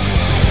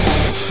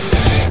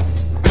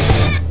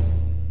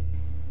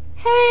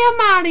 Hey,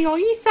 Mario,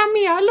 it's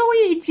me,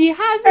 Luigi.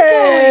 How's it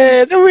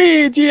Hey,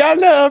 Luigi, I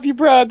love you,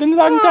 brother.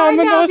 Long time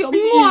no speak.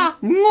 Mwah,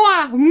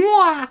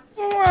 mwah,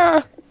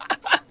 mwah.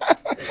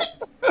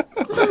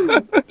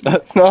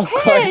 That's not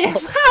Hey,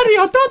 quite.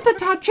 Mario, don't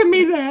touch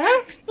me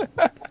there.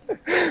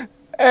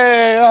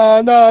 Hey,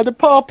 oh no, the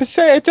Papa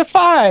said it's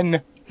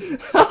fine.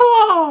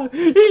 Oh,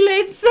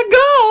 let's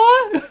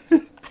go.